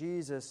fact that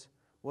Jesus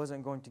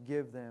wasn't going to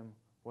give them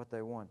what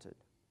they wanted.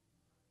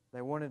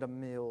 They wanted a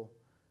meal,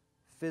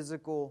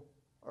 physical,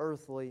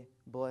 earthly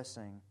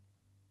blessing.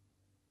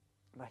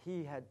 But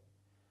He had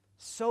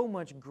so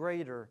much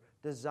greater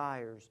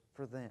desires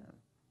for them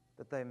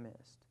that they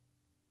missed.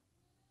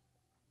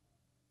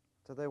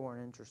 So they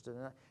weren't interested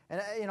in it.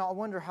 And I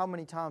wonder how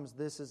many times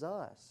this is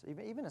us,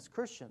 even as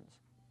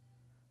Christians.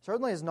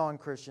 Certainly as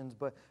non-Christians,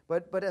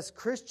 but as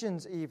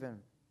Christians even.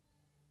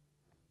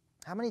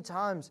 How many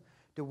times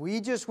do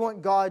we just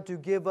want God to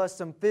give us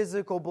some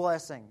physical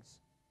blessings?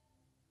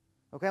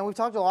 Okay, and we've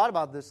talked a lot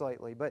about this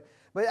lately, but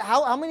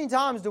how many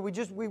times do we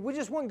just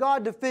want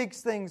God to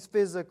fix things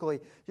physically?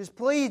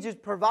 Please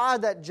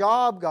provide that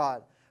job,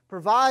 God.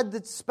 Provide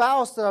the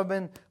spouse that I've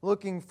been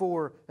looking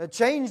for.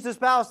 Change the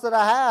spouse that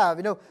I have.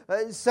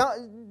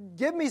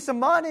 Give me some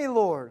money,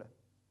 Lord.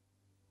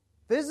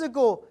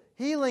 Physical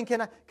healing.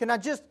 Can I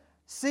just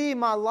see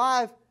my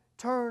life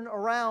turn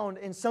around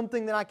in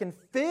something that I can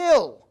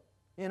feel?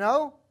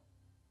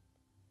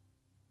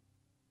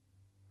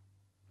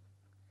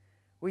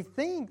 We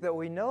think that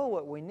we know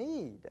what we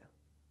need.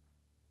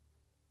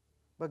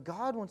 But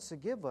God wants to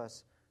give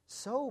us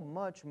so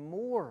much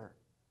more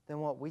than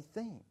what we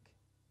think.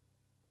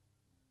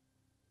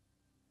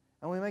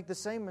 And we make the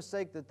same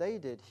mistake that they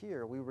did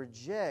here. We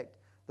reject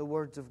the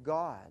words of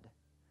God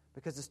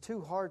because it's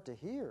too hard to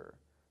hear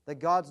that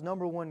God's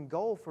number one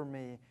goal for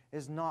me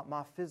is not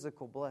my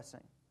physical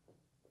blessing.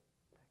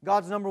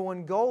 God's number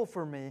one goal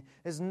for me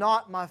is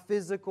not my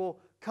physical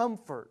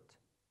comfort.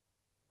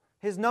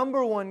 His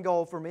number one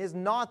goal for me is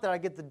not that I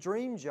get the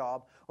dream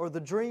job or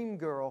the dream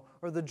girl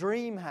or the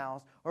dream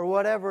house or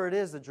whatever it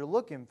is that you're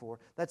looking for.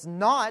 That's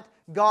not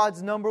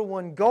God's number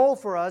one goal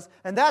for us,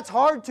 and that's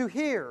hard to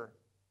hear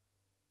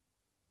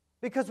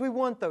because we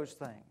want those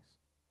things.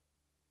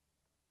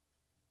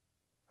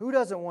 Who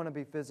doesn't want to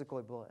be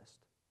physically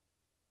blessed?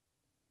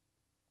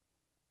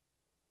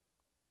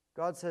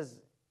 God says,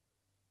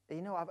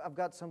 I've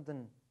got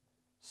something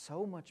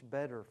so much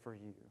better for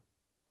you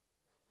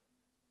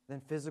than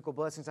physical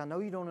blessings. I know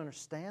you don't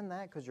understand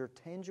that because you're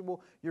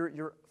tangible,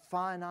 you're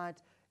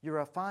finite, you're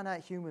a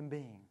finite human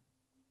being.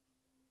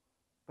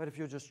 But if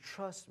you'll just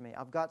trust me,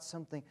 I've got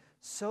something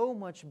so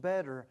much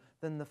better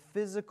than the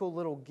physical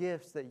little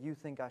gifts that you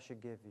think I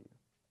should give you.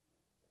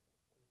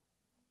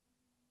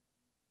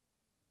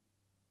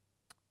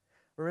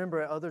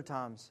 Remember, at other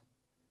times,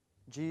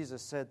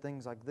 Jesus said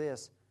things like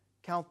this: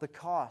 count the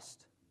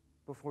cost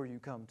before you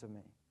come to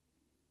me.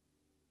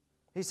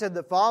 He said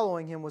that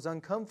following Him was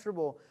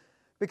uncomfortable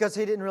because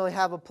He didn't really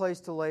have a place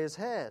to lay His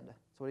head.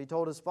 That's what He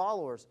told His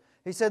followers.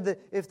 He said that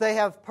if they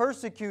have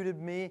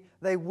persecuted me,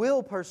 they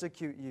will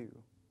persecute you.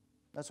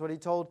 That's what He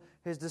told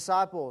His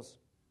disciples.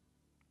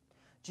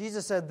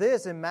 Jesus said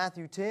this in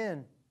Matthew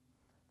 10,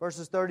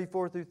 verses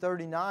 34 through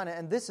 39,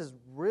 and this is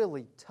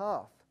really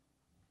tough.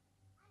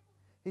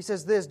 He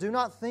says this: do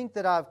not think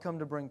that I have come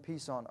to bring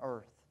peace on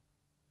earth.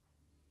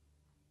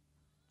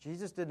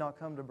 Jesus did not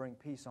come to bring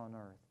peace on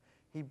earth.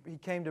 He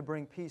came to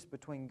bring peace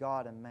between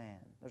God and man.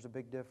 There's a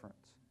big difference.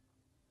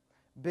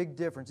 Big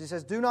difference. He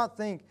says, do not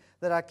think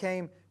that I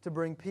came to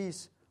bring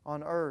peace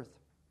on earth.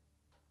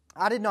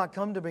 I did not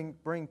come to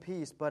bring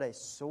peace, but a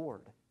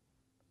sword.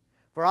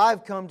 For I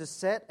have come to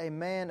set a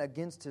man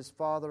against his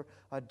father,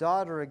 a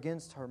daughter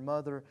against her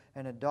mother,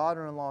 and a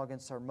daughter-in-law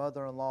against her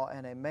mother-in-law,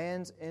 and a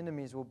man's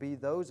enemies will be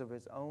those of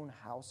his own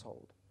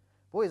household.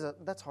 Boy,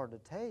 that's hard to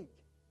take.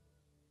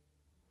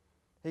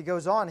 He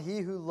goes on, he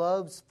who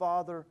loves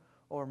father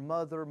or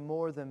mother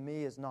more than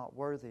me is not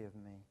worthy of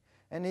me.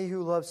 And he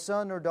who loves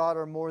son or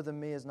daughter more than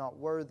me is not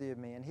worthy of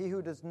me. And he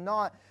who does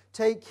not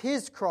take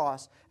his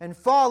cross and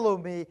follow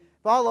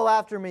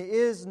after me,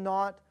 is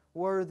not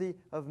worthy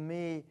of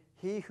me.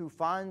 He who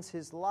finds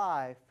his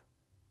life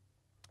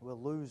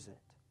will lose it.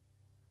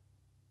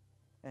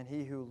 And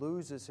he who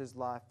loses his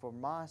life for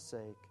my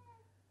sake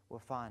will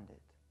find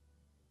it.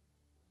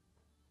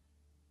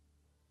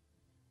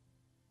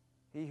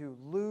 He who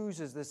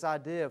loses this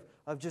idea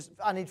of just,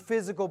 I need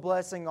physical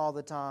blessing all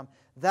the time,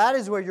 that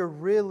is where you're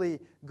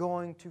really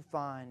going to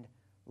find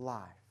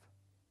life.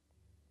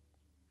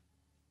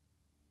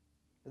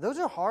 Those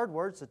are hard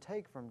words to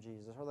take from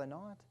Jesus, are they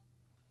not?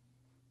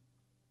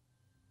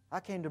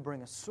 I came to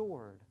bring a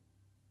sword.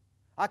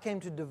 I came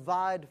to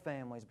divide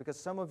families because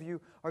some of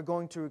you are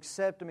going to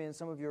accept me and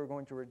some of you are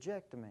going to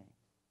reject me.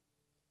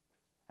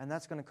 And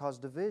that's going to cause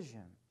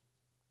division.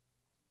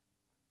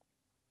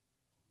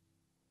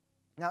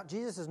 Now,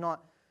 Jesus is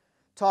not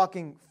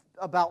talking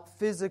about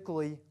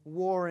physically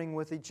warring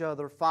with each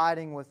other,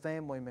 fighting with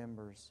family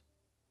members.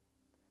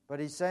 But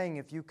He's saying,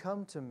 if you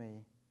come to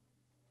me,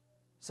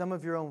 some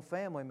of your own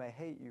family may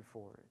hate you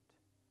for it.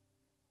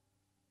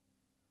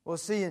 We'll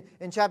see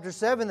in chapter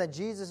 7 that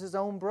Jesus'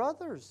 own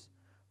brothers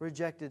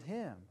rejected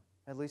Him,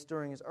 at least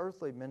during His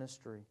earthly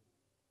ministry.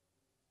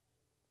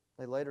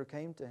 They later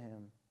came to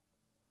Him.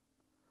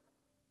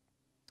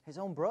 His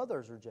own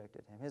brothers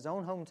rejected Him. His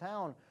own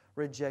hometown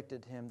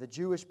rejected Him. The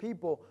Jewish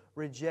people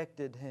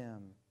rejected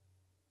Him.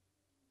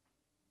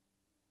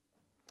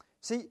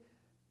 See,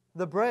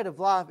 the bread of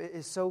life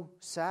is so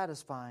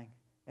satisfying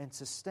and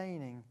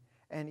sustaining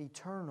and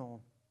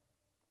eternal,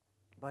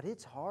 but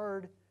it's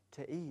hard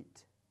to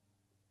eat.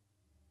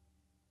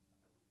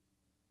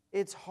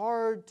 It's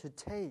hard to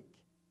take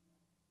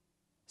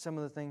some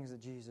of the things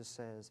that Jesus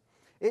says.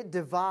 It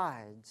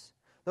divides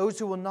those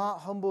who will not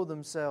humble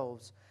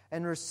themselves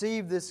and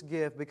receive this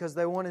gift because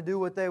they want to do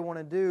what they want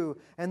to do,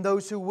 and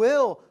those who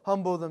will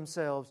humble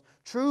themselves,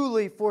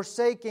 truly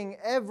forsaking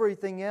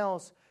everything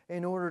else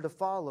in order to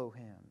follow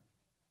Him.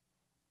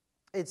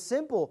 It's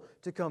simple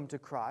to come to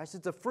Christ.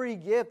 It's a free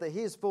gift that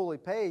He has fully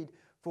paid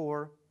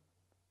for,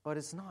 but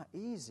it's not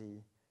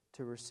easy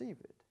to receive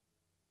it.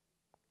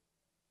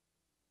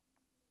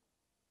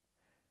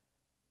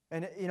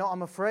 And,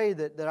 I'm afraid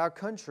that our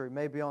country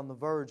may be on the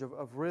verge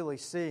of really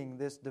seeing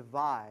this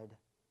divide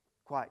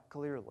quite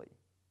clearly.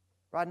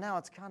 Right now,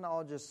 it's kind of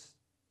all just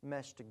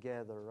meshed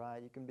together,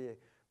 right? You can be a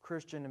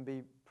Christian and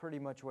be pretty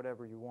much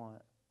whatever you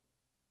want.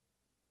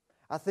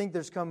 I think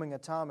there's coming a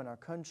time in our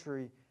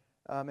country,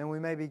 and we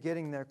may be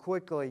getting there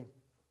quickly,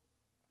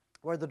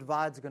 where the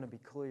divide's going to be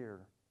clear.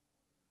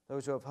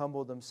 Those who have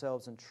humbled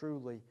themselves and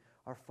truly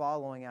are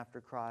following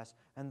after Christ,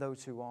 and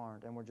those who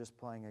aren't, and we're just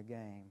playing a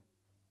game.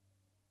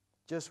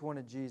 Just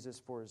wanted Jesus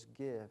for His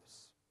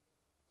gifts.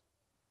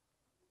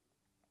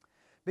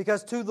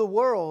 Because to the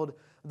world,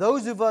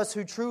 those of us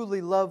who truly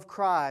love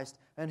Christ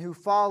and who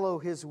follow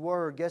His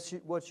Word, guess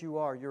what you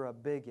are? You're a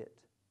bigot.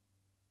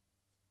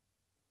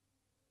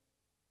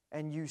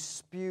 And you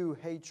spew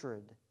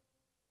hatred.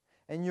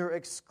 And you're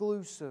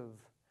exclusive.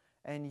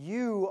 And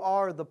you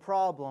are the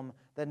problem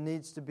that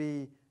needs to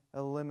be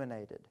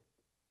eliminated.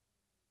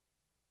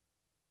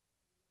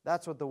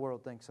 That's what the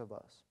world thinks of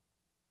us.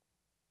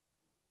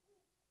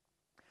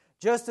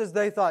 Just as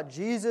they thought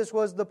Jesus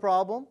was the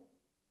problem,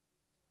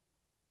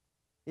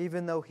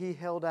 even though He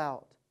held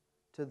out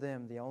to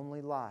them the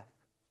only life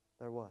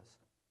there was,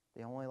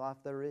 the only life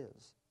there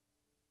is.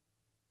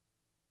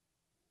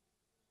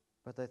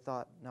 But they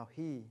thought, no,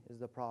 He is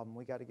the problem.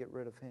 We got to get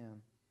rid of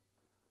Him.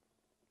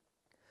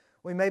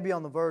 We may be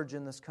on the verge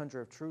in this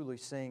country of truly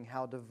seeing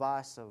how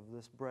divisive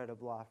this bread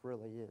of life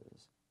really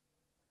is.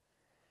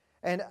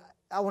 And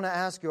I want to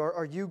ask you,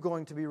 are you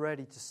going to be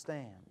ready to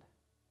stand?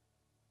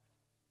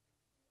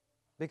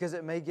 Because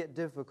it may get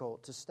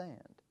difficult to stand.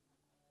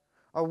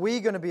 Are we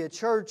going to be a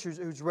church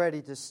who's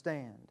ready to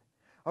stand?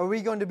 Are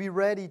we going to be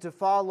ready to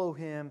follow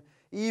Him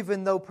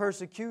even though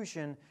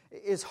persecution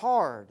is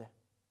hard?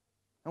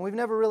 And we've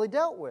never really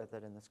dealt with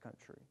it in this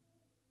country.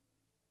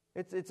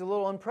 It's a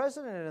little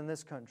unprecedented in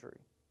this country.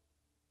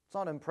 It's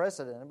not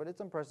unprecedented, but it's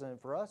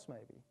unprecedented for us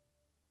maybe.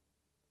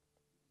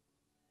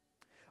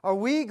 Are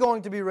we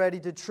going to be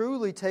ready to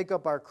truly take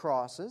up our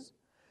crosses,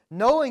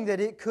 knowing that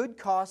it could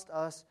cost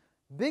us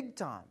big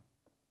time?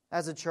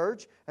 As a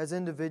church, as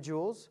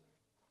individuals?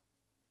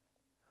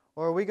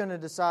 Or are we going to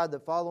decide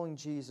that following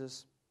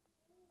Jesus,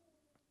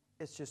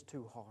 it's just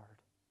too hard?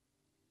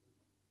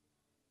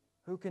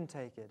 Who can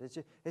take it?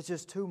 It's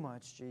just too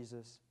much,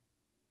 Jesus.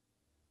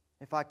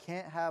 If I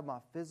can't have my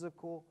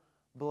physical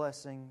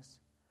blessings,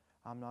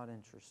 I'm not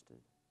interested.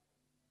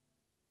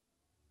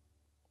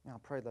 Now, I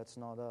pray that's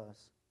not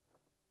us.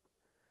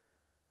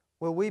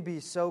 Will we be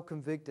so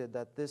convicted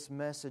that this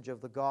message of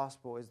the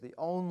gospel is the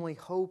only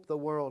hope the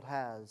world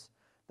has,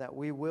 that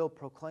we will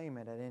proclaim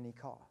it at any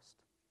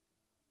cost?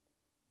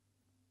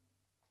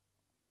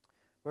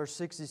 Verse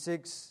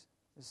 66,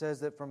 it says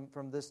that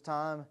from this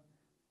time,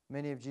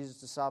 many of Jesus'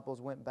 disciples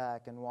went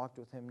back and walked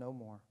with Him no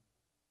more.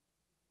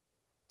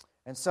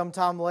 And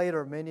sometime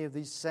later, many of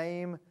these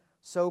same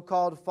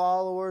so-called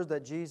followers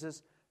that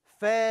Jesus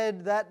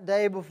fed that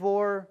day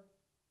before,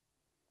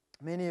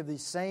 many of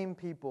these same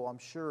people, I'm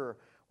sure,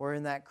 were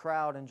in that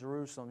crowd in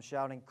Jerusalem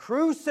shouting,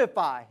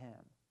 "Crucify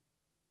Him!"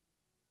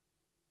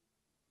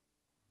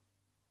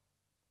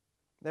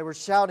 They were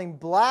shouting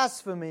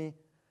blasphemy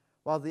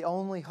while the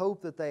only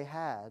hope that they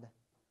had,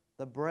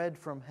 the bread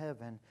from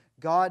heaven,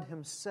 God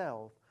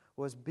Himself,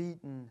 was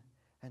beaten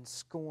and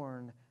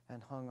scorned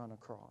and hung on a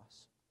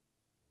cross.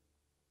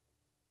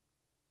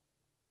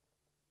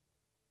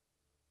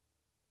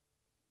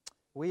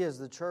 We as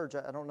the church,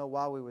 I don't know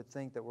why we would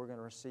think that we're going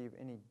to receive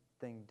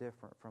anything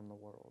different from the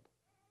world.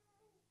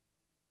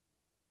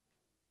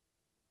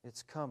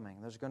 It's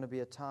coming. There's going to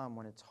be a time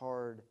when it's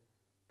hard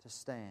to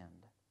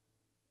stand.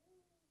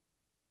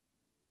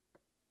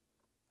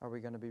 Are we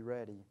going to be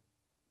ready?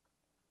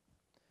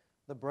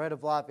 The bread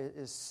of life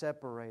is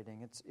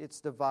separating. It's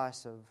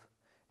divisive.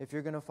 If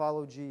you're going to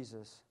follow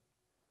Jesus,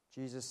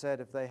 Jesus said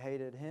if they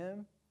hated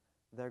Him,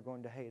 they're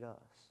going to hate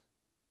us.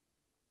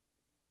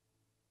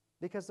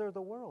 Because they're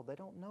the world. They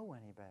don't know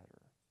any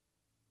better.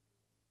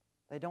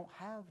 They don't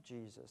have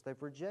Jesus.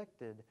 They've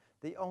rejected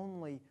the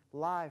only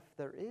life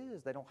there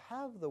is. They don't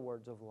have the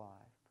words of life.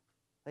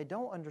 They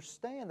don't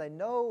understand. They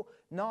know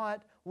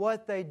not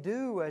what they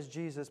do, as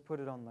Jesus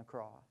put it on the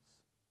cross.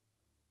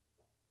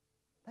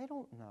 They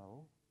don't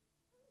know.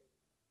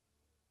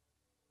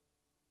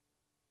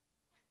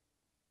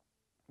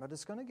 But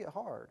it's going to get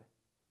hard.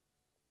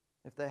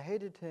 If they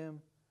hated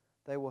Him,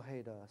 they will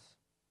hate us.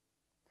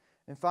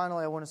 And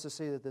finally, I want us to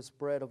see that this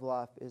bread of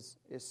life is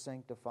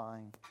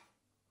sanctifying.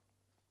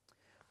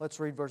 Let's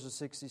read verses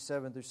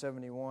 67 through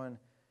 71.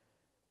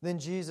 Then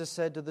Jesus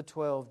said to the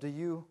 12, "Do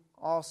you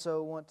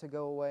also want to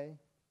go away?"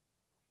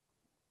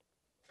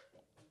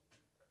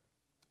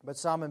 But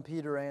Simon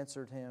Peter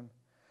answered Him,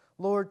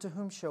 "Lord, to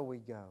whom shall we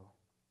go?"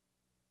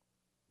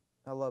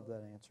 I love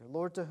that answer.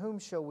 "Lord, to whom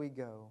shall we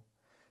go?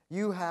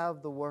 You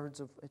have the words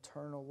of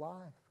eternal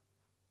life.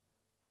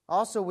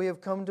 Also, we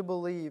have come to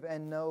believe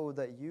and know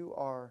that you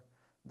are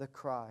the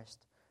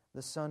Christ,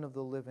 the Son of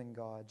the living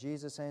God."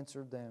 Jesus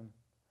answered them,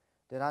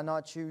 "Did I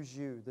not choose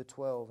you, the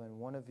 12, and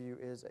one of you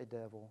is a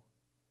devil?"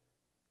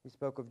 He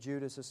spoke of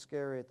Judas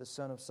Iscariot, the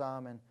son of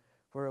Simon,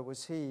 for it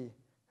was he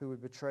who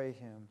would betray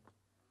Him,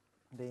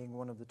 being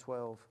one of the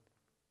 12.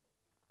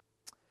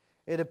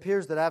 It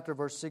appears that after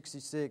verse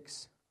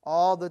 66,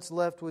 all that's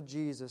left with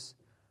Jesus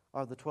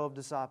are the 12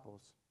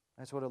 disciples.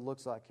 That's what it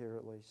looks like here,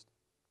 at least.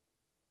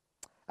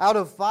 Out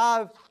of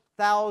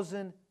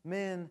 5,000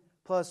 men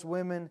plus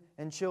women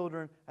and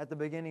children at the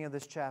beginning of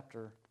this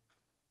chapter,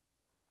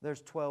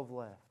 there's 12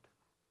 left.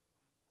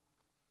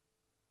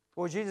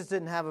 Well, Jesus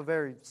didn't have a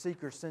very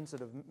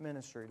seeker-sensitive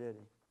ministry, did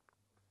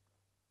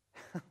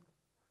He?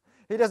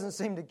 He doesn't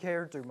seem to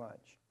care too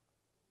much.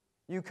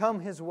 You come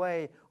His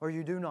way or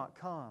you do not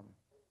come.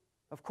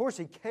 Of course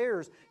He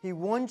cares. He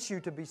wants you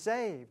to be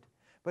saved.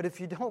 But if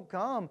you don't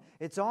come,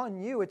 it's on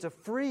you. It's a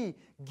free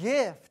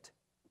gift.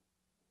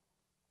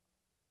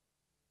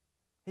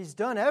 He's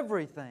done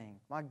everything.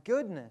 My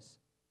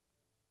goodness.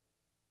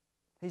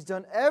 He's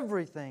done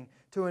everything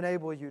to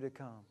enable you to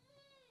come.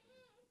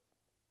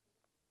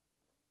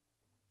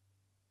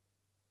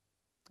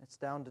 It's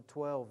down to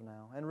 12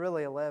 now. And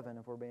really 11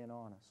 if we're being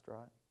honest,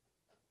 right?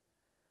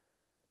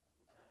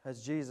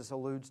 As Jesus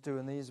alludes to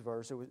in these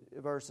verses,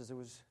 it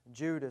was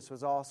Judas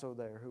was also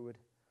there who would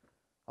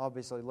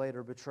obviously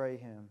later betray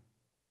Him.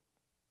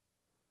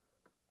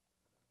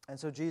 And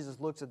so Jesus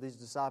looks at these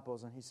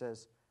disciples and He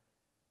says,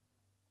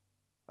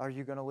 "Are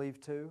you going to leave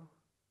too?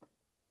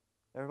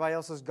 Everybody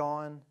else is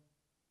gone."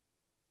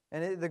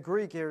 And the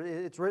Greek here,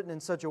 it's written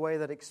in such a way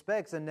that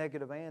expects a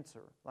negative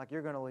answer. Like,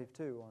 you're going to leave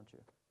too, aren't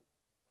you?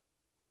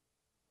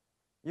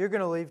 You're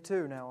going to leave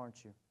too now,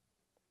 aren't you?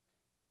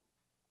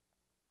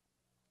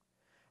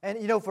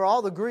 And for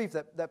all the grief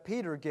that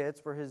Peter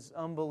gets for his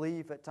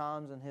unbelief at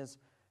times and his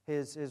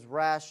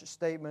rash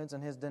statements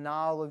and his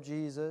denial of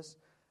Jesus,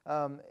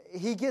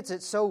 he gets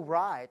it so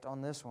right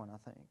on this one, I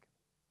think.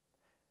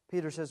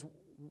 Peter says,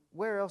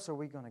 "Where else are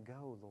we going to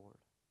go, Lord?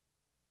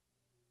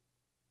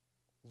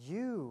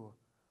 You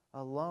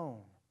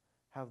alone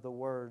have the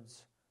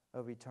words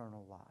of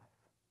eternal life."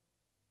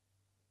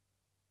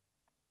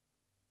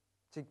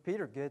 See,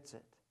 Peter gets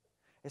it.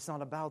 It's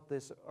not about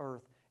this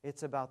earth.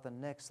 It's about the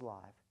next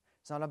life.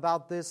 It's not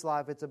about this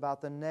life. It's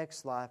about the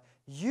next life.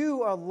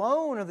 You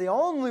alone are the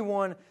only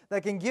one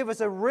that can give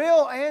us a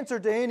real answer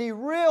to any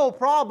real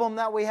problem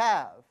that we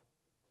have.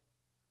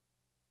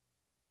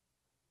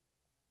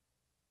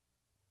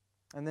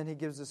 And then he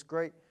gives this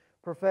great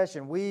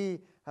profession.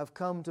 "We have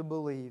come to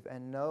believe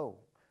and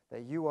know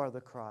that you are the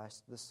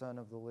Christ, the Son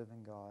of the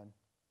living God."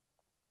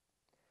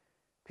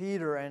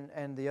 Peter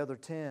and the other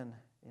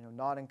 10,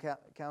 not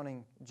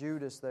counting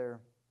Judas there,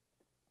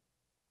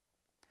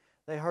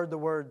 they heard the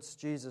words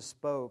Jesus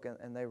spoke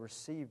and they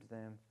received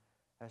them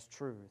as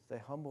truth. They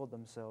humbled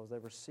themselves. They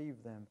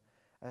received them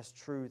as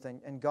truth.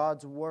 And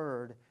God's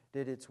Word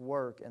did its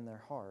work in their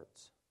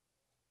hearts.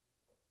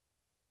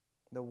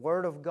 The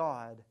Word of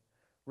God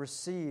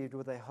received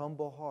with a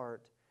humble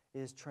heart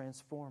is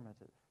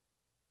transformative.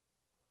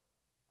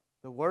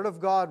 The Word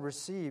of God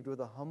received with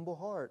a humble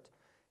heart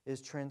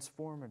is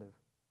transformative.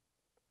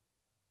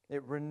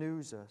 It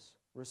renews us,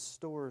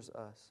 restores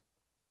us,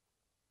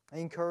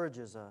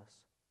 encourages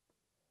us,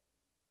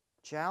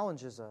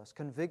 challenges us,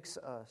 convicts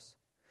us,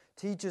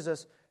 teaches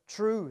us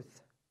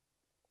truth.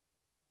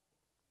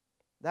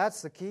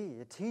 That's the key.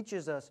 It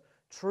teaches us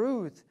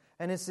truth,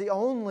 and it's the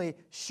only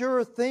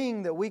sure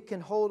thing that we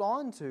can hold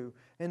on to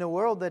in a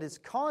world that is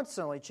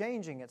constantly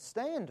changing its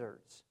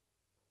standards.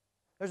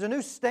 There's a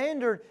new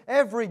standard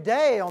every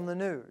day on the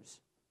news.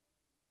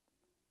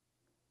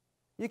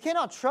 You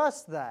cannot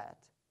trust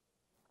that.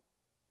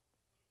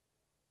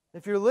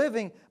 If you're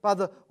living by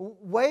the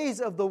ways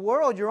of the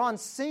world, you're on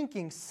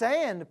sinking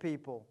sand,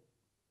 people.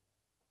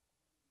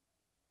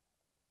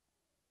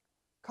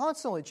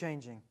 Constantly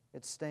changing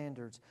its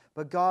standards.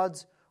 But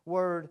God's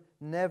Word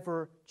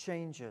never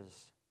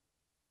changes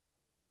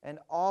and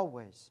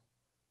always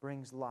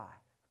brings life.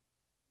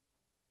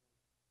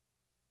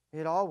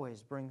 It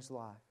always brings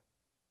life.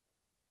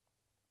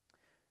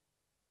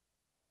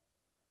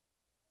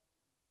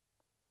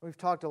 We've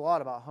talked a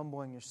lot about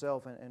humbling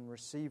yourself and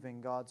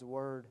receiving God's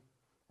Word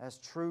as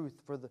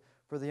truth for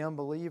the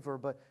unbeliever.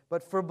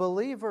 But for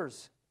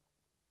believers,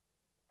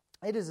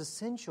 it is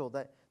essential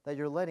that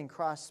you're letting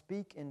Christ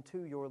speak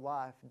into your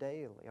life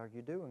daily. Are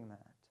you doing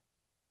that?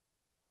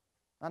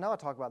 I know I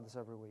talk about this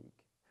every week,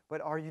 but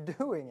are you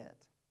doing it?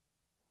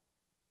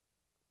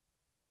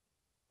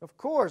 Of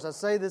course, I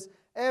say this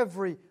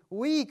every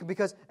week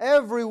because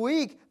every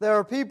week there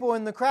are people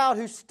in the crowd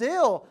who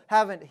still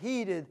haven't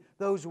heeded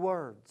those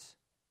words.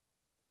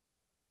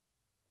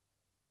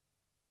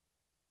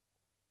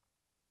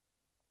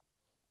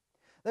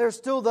 There are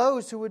still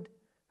those who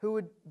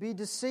would be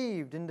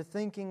deceived into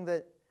thinking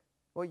that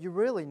what you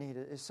really need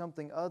is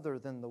something other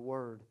than the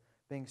Word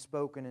being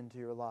spoken into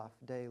your life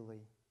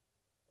daily.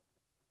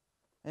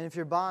 And if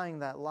you're buying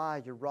that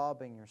lie, you're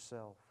robbing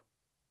yourself.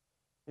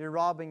 You're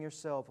robbing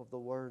yourself of the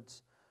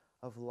words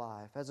of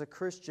life. As a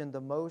Christian,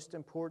 the most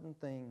important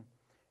thing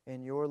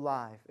in your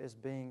life is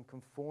being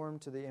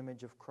conformed to the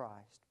image of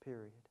Christ,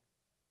 period.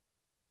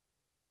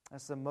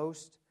 That's the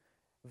most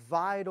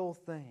vital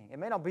thing. It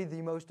may not be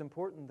the most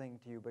important thing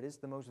to you, but it's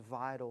the most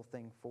vital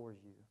thing for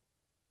you.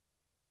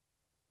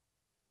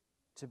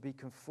 To be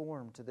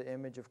conformed to the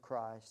image of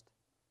Christ.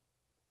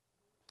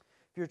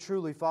 If you're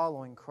truly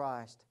following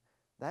Christ,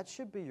 that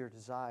should be your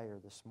desire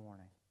this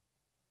morning.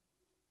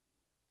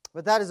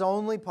 But that is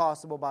only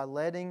possible by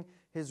letting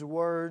His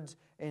words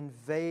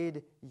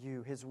invade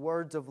you. His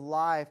words of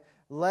life,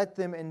 let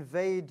them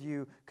invade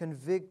you,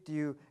 convict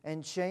you,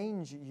 and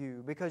change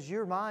you. Because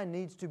your mind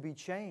needs to be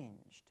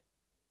changed.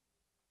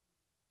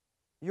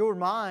 Your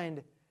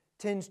mind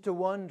tends to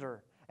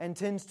wander and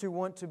tends to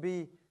want to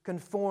be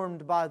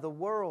conformed by the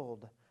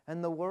world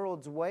and the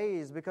world's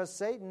ways because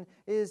Satan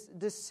is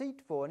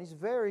deceitful and he's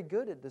very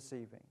good at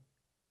deceiving.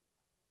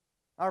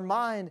 Our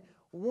mind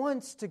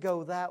wants to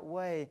go that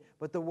way,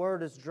 but the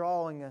Word is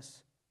drawing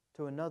us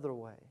to another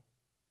way,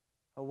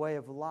 a way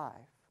of life.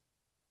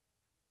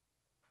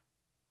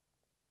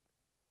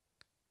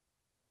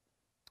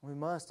 We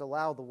must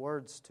allow the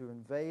words to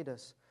invade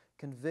us,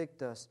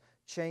 convict us,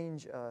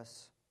 change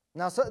us.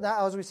 Now,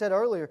 as we said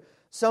earlier,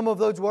 some of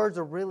those words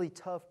are really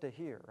tough to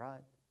hear,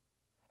 right?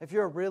 If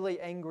you're a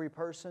really angry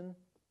person,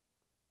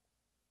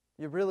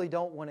 you really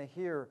don't want to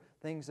hear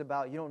things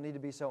about you don't need to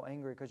be so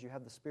angry because you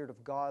have the Spirit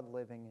of God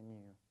living in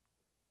you.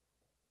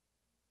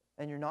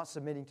 And you're not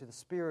submitting to the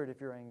Spirit if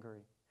you're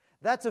angry.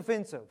 That's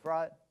offensive,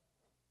 right?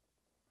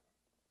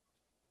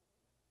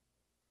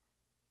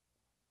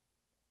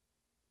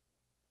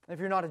 If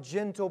you're not a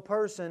gentle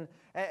person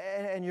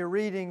and you're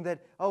reading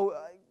that,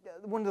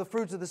 one of the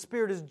fruits of the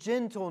Spirit is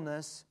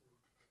gentleness,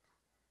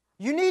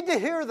 you need to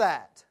hear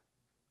that.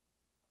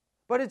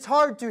 But it's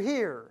hard to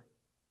hear.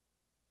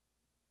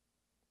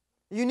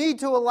 You need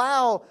to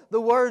allow the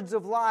words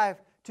of life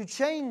to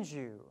change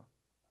you.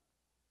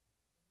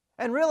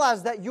 And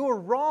realize that you're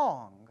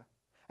wrong.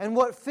 And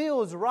what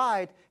feels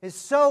right is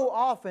so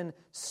often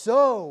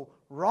so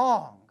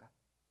wrong.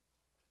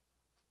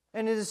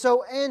 And it is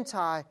so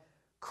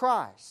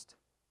anti-Christ.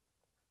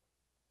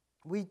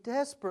 We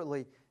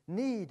desperately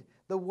need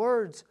the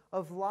words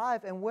of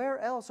life. And where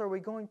else are we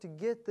going to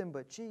get them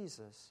but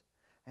Jesus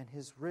and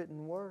His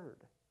written Word?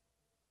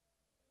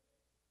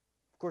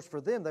 Of course,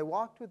 for them, they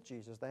walked with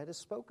Jesus. They had His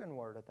spoken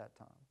Word at that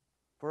time.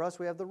 For us,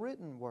 we have the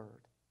written Word.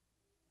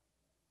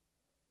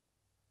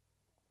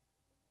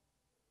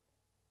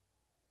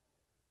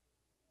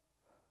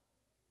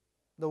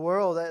 The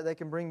world, they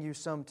can bring you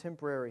some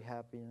temporary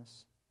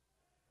happiness,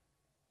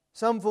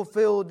 some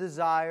fulfilled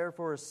desire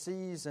for a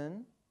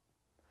season,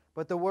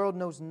 but the world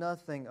knows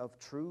nothing of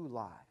true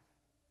life,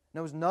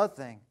 knows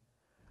nothing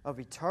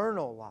of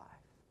eternal life.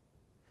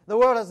 The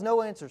world has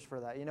no answers for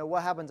that. You know,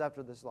 what happens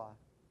after this life?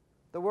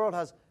 The world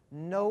has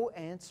no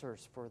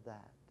answers for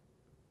that.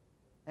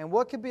 And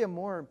what could be a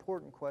more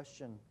important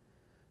question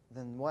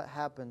than what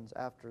happens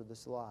after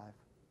this life?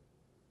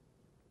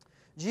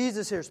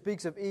 Jesus here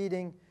speaks of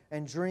eating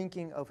and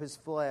drinking of His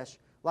flesh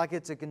like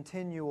it's a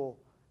continual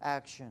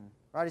action.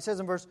 Right? He says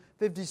in verse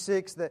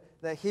 56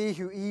 that he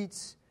who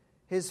eats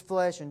His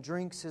flesh and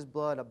drinks His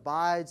blood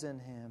abides in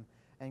Him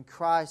and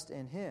Christ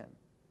in him.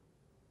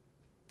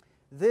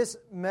 This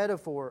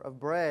metaphor of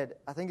bread,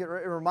 I think it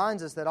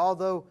reminds us that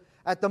although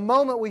at the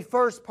moment we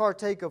first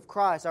partake of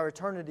Christ, our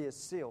eternity is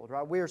sealed,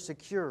 right? We are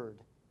secured.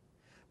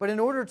 But in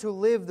order to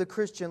live the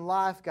Christian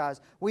life,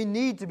 guys, we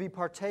need to be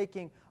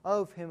partaking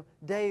of Him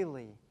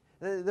daily.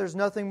 There's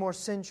nothing more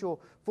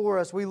essential for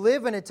us. We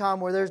live in a time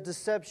where there's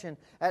deception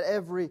at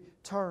every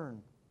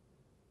turn.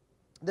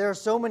 There are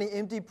so many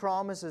empty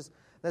promises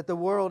that the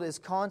world is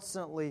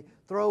constantly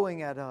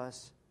throwing at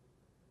us.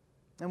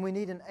 And we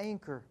need an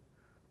anchor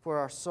for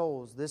our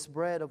souls. This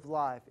bread of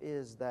life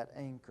is that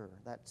anchor,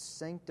 that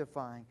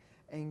sanctifying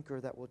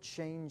anchor that will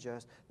change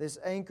us. This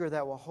anchor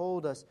that will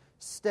hold us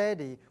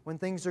steady when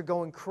things are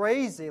going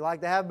crazy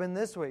like they have been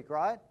this week,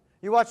 right?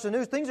 You watch the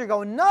news, things are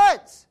going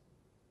nuts.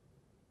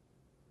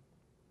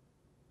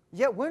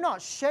 Yet we're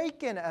not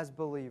shaken as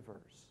believers.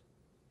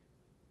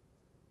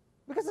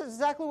 Because that's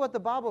exactly what the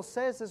Bible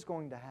says is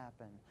going to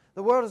happen.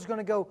 The world is going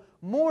to go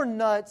more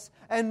nuts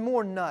and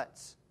more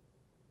nuts.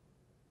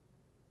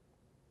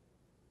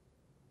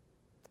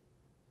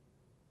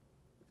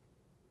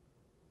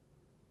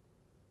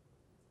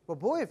 But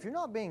boy, if you're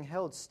not being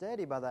held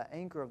steady by that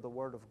anchor of the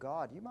Word of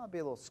God, you might be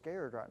a little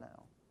scared right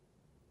now.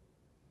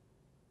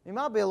 You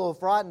might be a little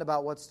frightened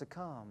about what's to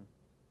come.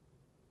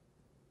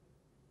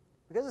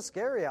 Because it's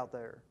scary out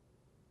there.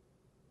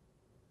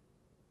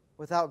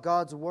 Without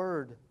God's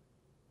Word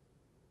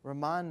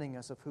reminding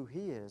us of who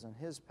He is and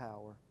His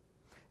power.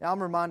 Now,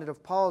 I'm reminded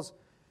of Paul's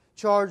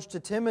charge to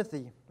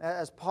Timothy.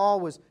 As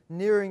Paul was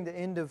nearing the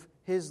end of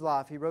his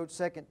life, he wrote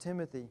 2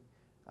 Timothy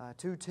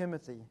to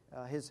Timothy,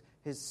 his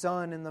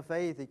son in the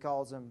faith, he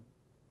calls him.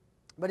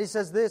 But he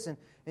says this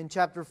in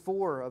chapter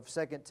 4 of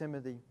 2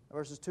 Timothy,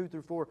 verses 2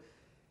 through 4.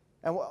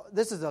 And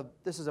this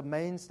is a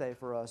mainstay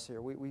for us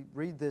here. We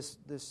read these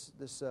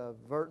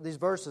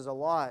verses a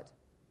lot.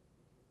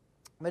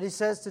 But he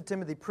says to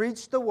Timothy,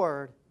 preach the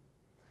word,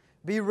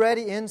 be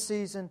ready in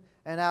season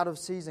and out of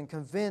season,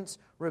 convince,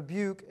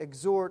 rebuke,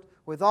 exhort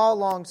with all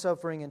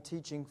longsuffering and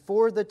teaching.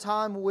 For the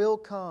time will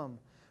come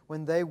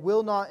when they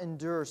will not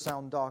endure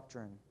sound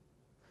doctrine,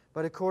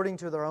 but according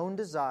to their own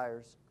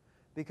desires,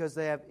 because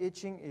they have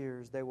itching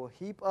ears, they will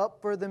heap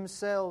up for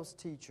themselves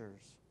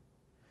teachers,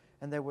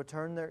 and they will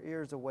turn their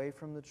ears away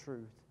from the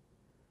truth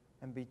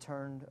and be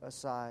turned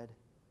aside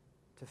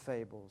to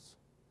fables.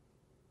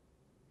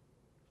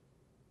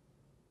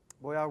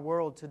 Boy, our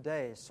world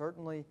today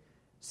certainly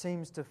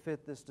seems to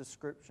fit this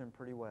description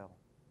pretty well.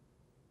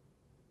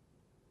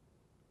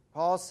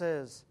 Paul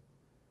says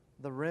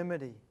the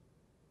remedy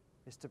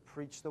is to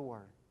preach the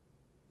Word.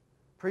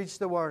 Preach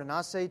the Word. And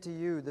I say to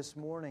you this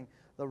morning,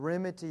 the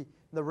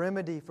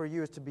remedy for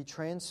you is to be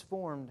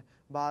transformed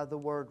by the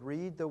Word.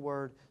 Read the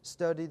Word,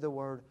 study the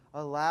Word,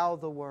 allow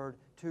the Word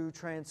to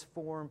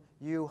transform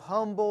you.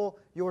 Humble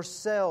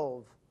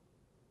yourself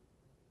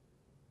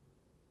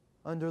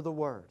under the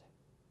Word.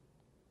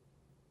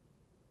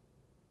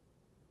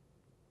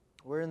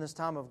 We're in this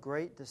time of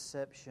great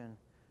deception,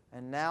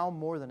 and now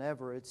more than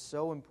ever, it's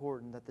so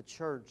important that the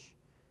church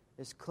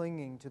is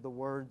clinging to the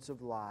words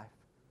of life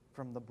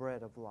from the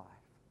bread of life.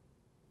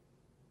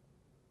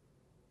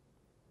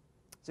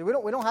 See, we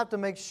don't have to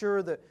make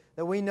sure that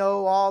we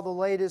know all the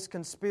latest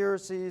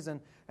conspiracies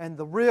and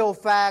the real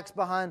facts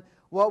behind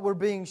what we're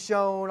being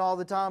shown all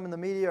the time in the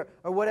media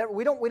or whatever.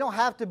 We don't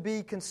have to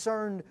be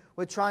concerned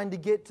with trying to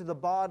get to the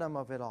bottom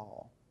of it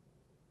all.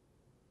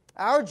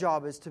 Our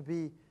job is to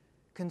be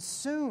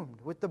consumed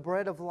with the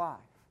bread of life.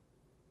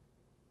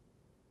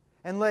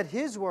 And let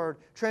His Word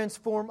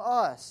transform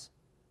us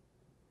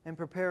and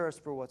prepare us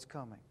for what's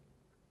coming.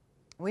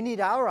 We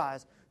need our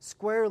eyes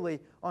squarely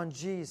on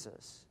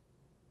Jesus.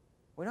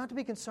 We don't have to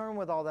be concerned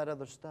with all that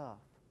other stuff.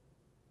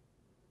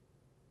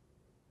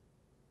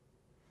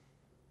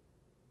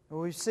 And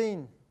we've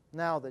seen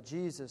now that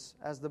Jesus,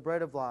 as the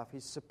bread of life,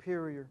 He's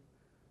superior,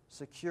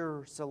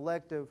 secure,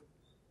 selective,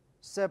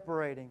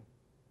 separating,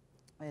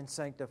 and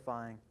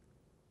sanctifying.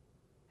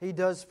 He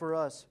does for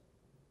us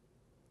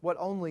what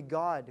only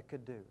God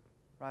could do,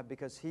 right?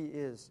 Because He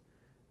is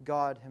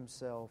God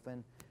Himself.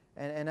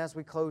 And as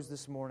we close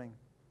this morning,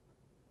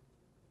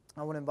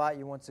 I want to invite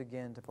you once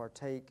again to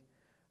partake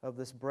of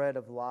this bread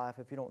of life.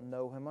 If you don't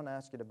know Him, I'm going to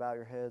ask you to bow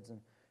your heads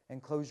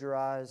and close your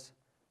eyes.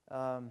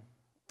 And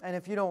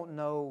if you don't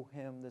know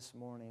Him this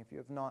morning, if you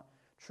have not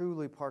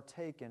truly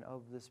partaken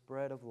of this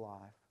bread of life,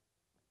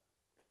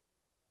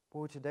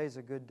 boy, today's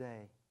a good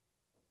day.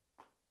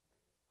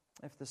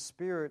 If the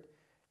Spirit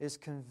is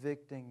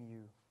convicting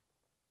you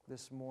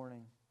this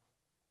morning,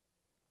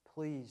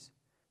 please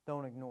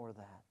don't ignore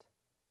that.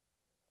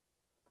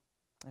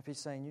 If He's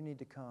saying you need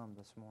to come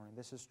this morning,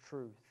 this is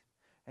truth,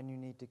 and you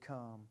need to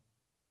come,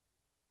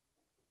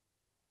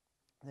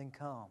 then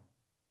come.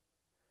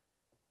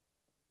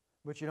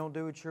 But you don't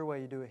do it your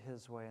way, you do it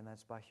His way, and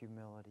that's by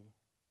humility.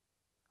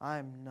 I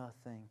am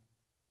nothing,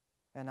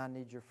 and I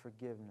need your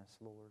forgiveness,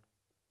 Lord.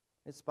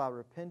 It's by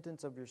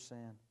repentance of your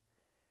sin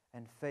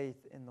and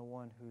faith in the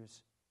one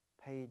who's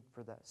paid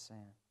for that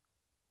sin.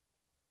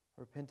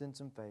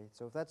 Repentance and faith.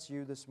 So if that's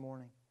you this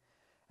morning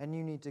and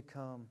you need to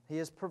come, He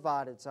has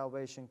provided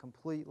salvation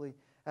completely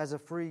as a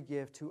free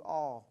gift to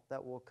all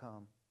that will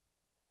come.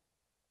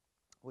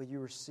 Will you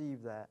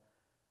receive that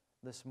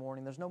this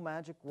morning? There's no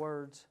magic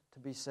words to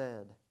be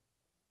said.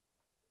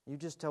 You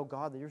just tell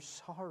God that you're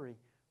sorry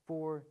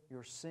for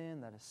your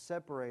sin that has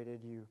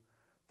separated you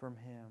from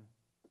Him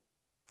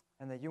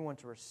and that you want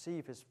to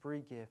receive His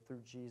free gift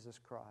through Jesus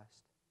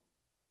Christ.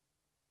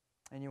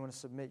 And you want to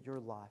submit your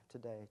life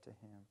today to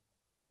Him.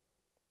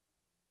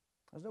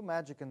 There's no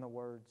magic in the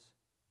words.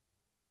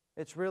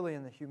 It's really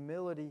in the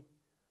humility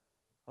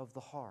of the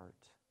heart.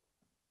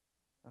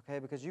 Okay?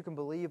 Because you can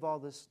believe all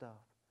this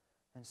stuff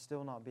and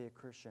still not be a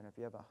Christian if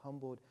you haven't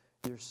humbled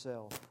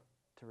yourself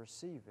to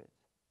receive it.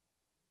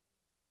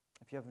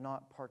 If you have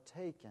not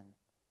partaken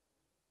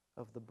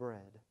of the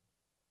bread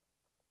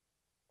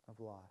of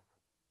life.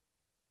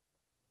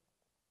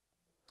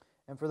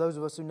 And for those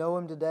of us who know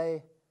Him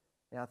today,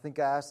 and I think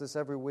I ask this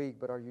every week,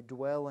 but are you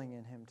dwelling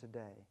in Him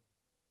today?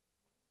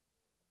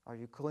 Are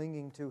you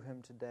clinging to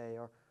Him today?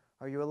 Or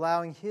are you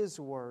allowing His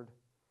Word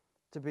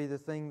to be the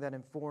thing that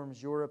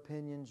informs your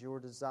opinions, your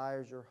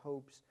desires, your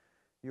hopes,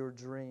 your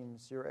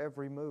dreams, your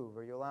every move?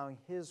 Are you allowing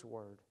His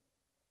Word,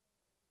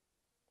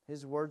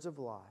 His words of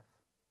life?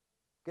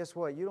 Guess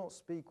what? You don't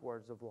speak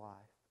words of life.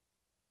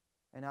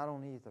 And I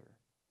don't either.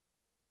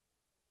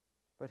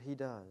 But He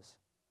does.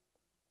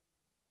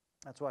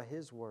 That's why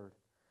His Word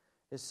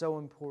is so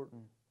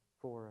important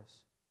for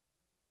us.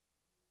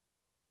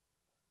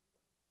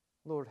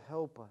 Lord,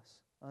 help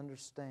us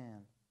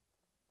understand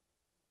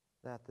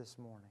that this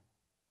morning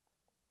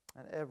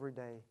and every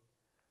day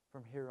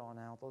from here on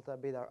out. Let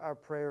that be our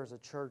prayer as a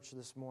church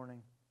this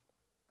morning.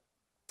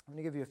 I'm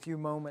going to give you a few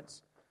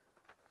moments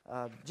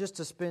just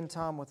to spend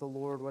time with the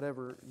Lord,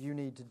 whatever you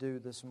need to do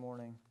this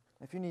morning.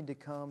 If you need to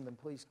come, then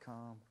please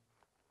come.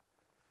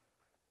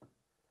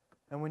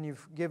 And when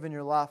you've given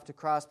your life to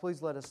Christ,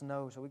 please let us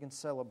know so we can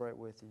celebrate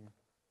with you.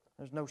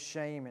 There's no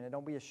shame in it.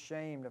 Don't be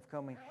ashamed of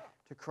coming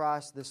to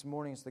Christ this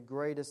morning. It's the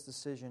greatest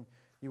decision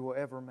you will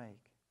ever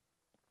make.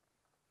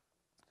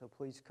 So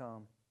please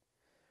come.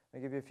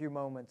 I'll give you a few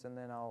moments and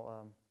then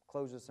I'll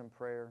close this in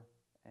prayer.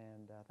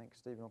 And I think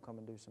Stephen will come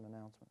and do some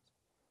announcements.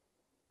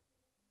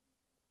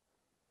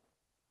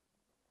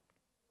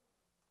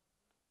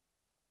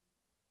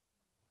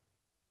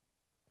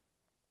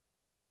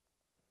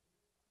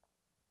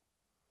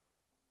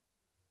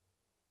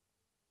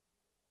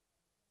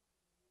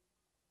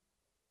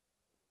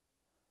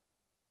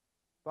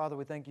 Father,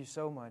 we thank you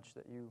so much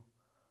that you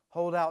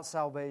hold out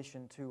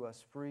salvation to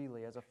us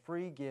freely as a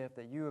free gift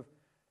that you have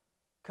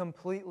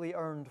completely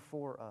earned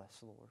for us,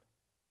 Lord.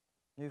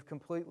 You've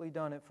completely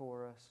done it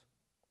for us.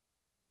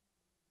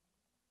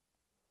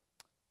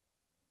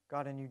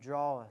 God, and you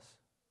draw us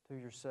to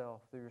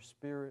yourself, through your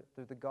Spirit,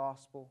 through the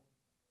gospel.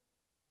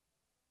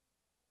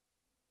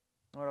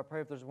 Lord, I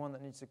pray if there's one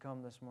that needs to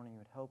come this morning, you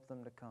would help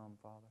them to come,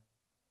 Father.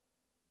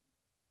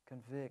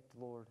 Convict,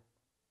 Lord.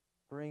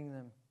 Bring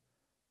them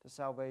to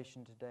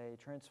salvation today.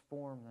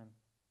 Transform them.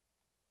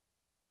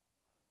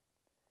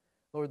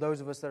 Lord,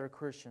 those of us that are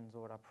Christians,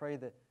 Lord, I pray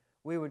that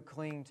we would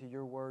cling to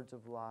your words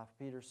of life.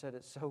 Peter said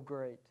it's so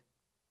great.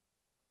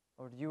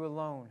 Lord, you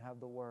alone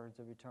have the words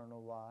of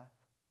eternal life.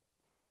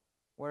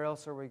 Where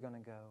else are we going to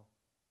go?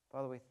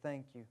 Father, we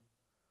thank you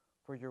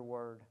for your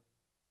word.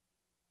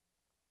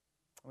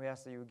 We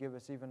ask that you would give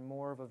us even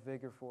more of a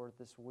vigor for it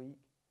this week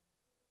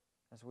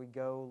as we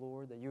go,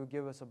 Lord, that you would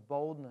give us a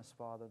boldness,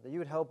 Father, that you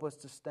would help us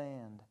to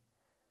stand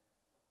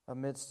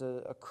amidst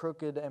a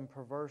crooked and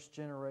perverse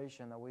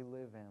generation that we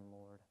live in,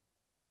 Lord.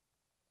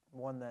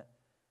 One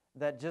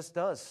that just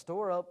does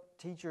store up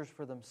teachers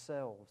for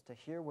themselves to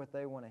hear what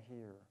they want to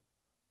hear.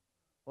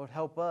 Lord,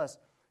 help us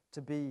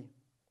to be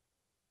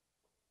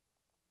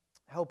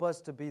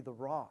the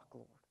rock,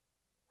 Lord.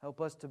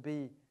 Help us to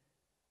be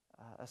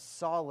a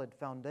solid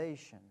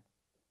foundation.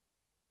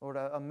 Lord,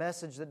 a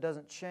message that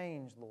doesn't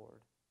change, Lord,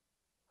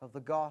 of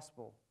the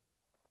gospel.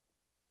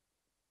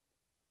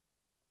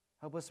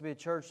 Help us to be a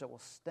church that will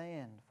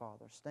stand,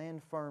 Father,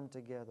 stand firm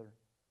together.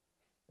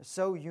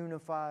 So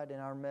unified in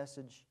our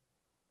message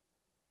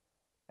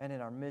and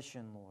in our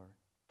mission, Lord,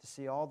 to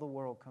see all the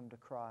world come to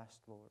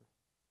Christ, Lord.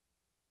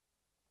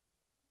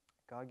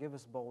 God, give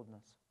us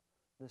boldness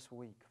this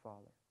week,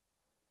 Father.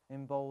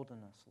 Embolden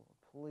us, Lord.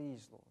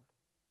 Please, Lord.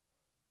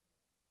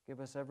 Give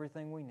us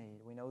everything we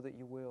need. We know that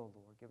you will,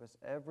 Lord. Give us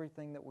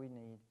everything that we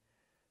need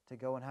to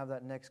go and have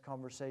that next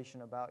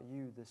conversation about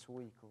you this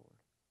week, Lord.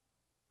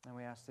 And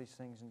we ask these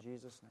things in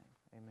Jesus'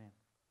 name. Amen.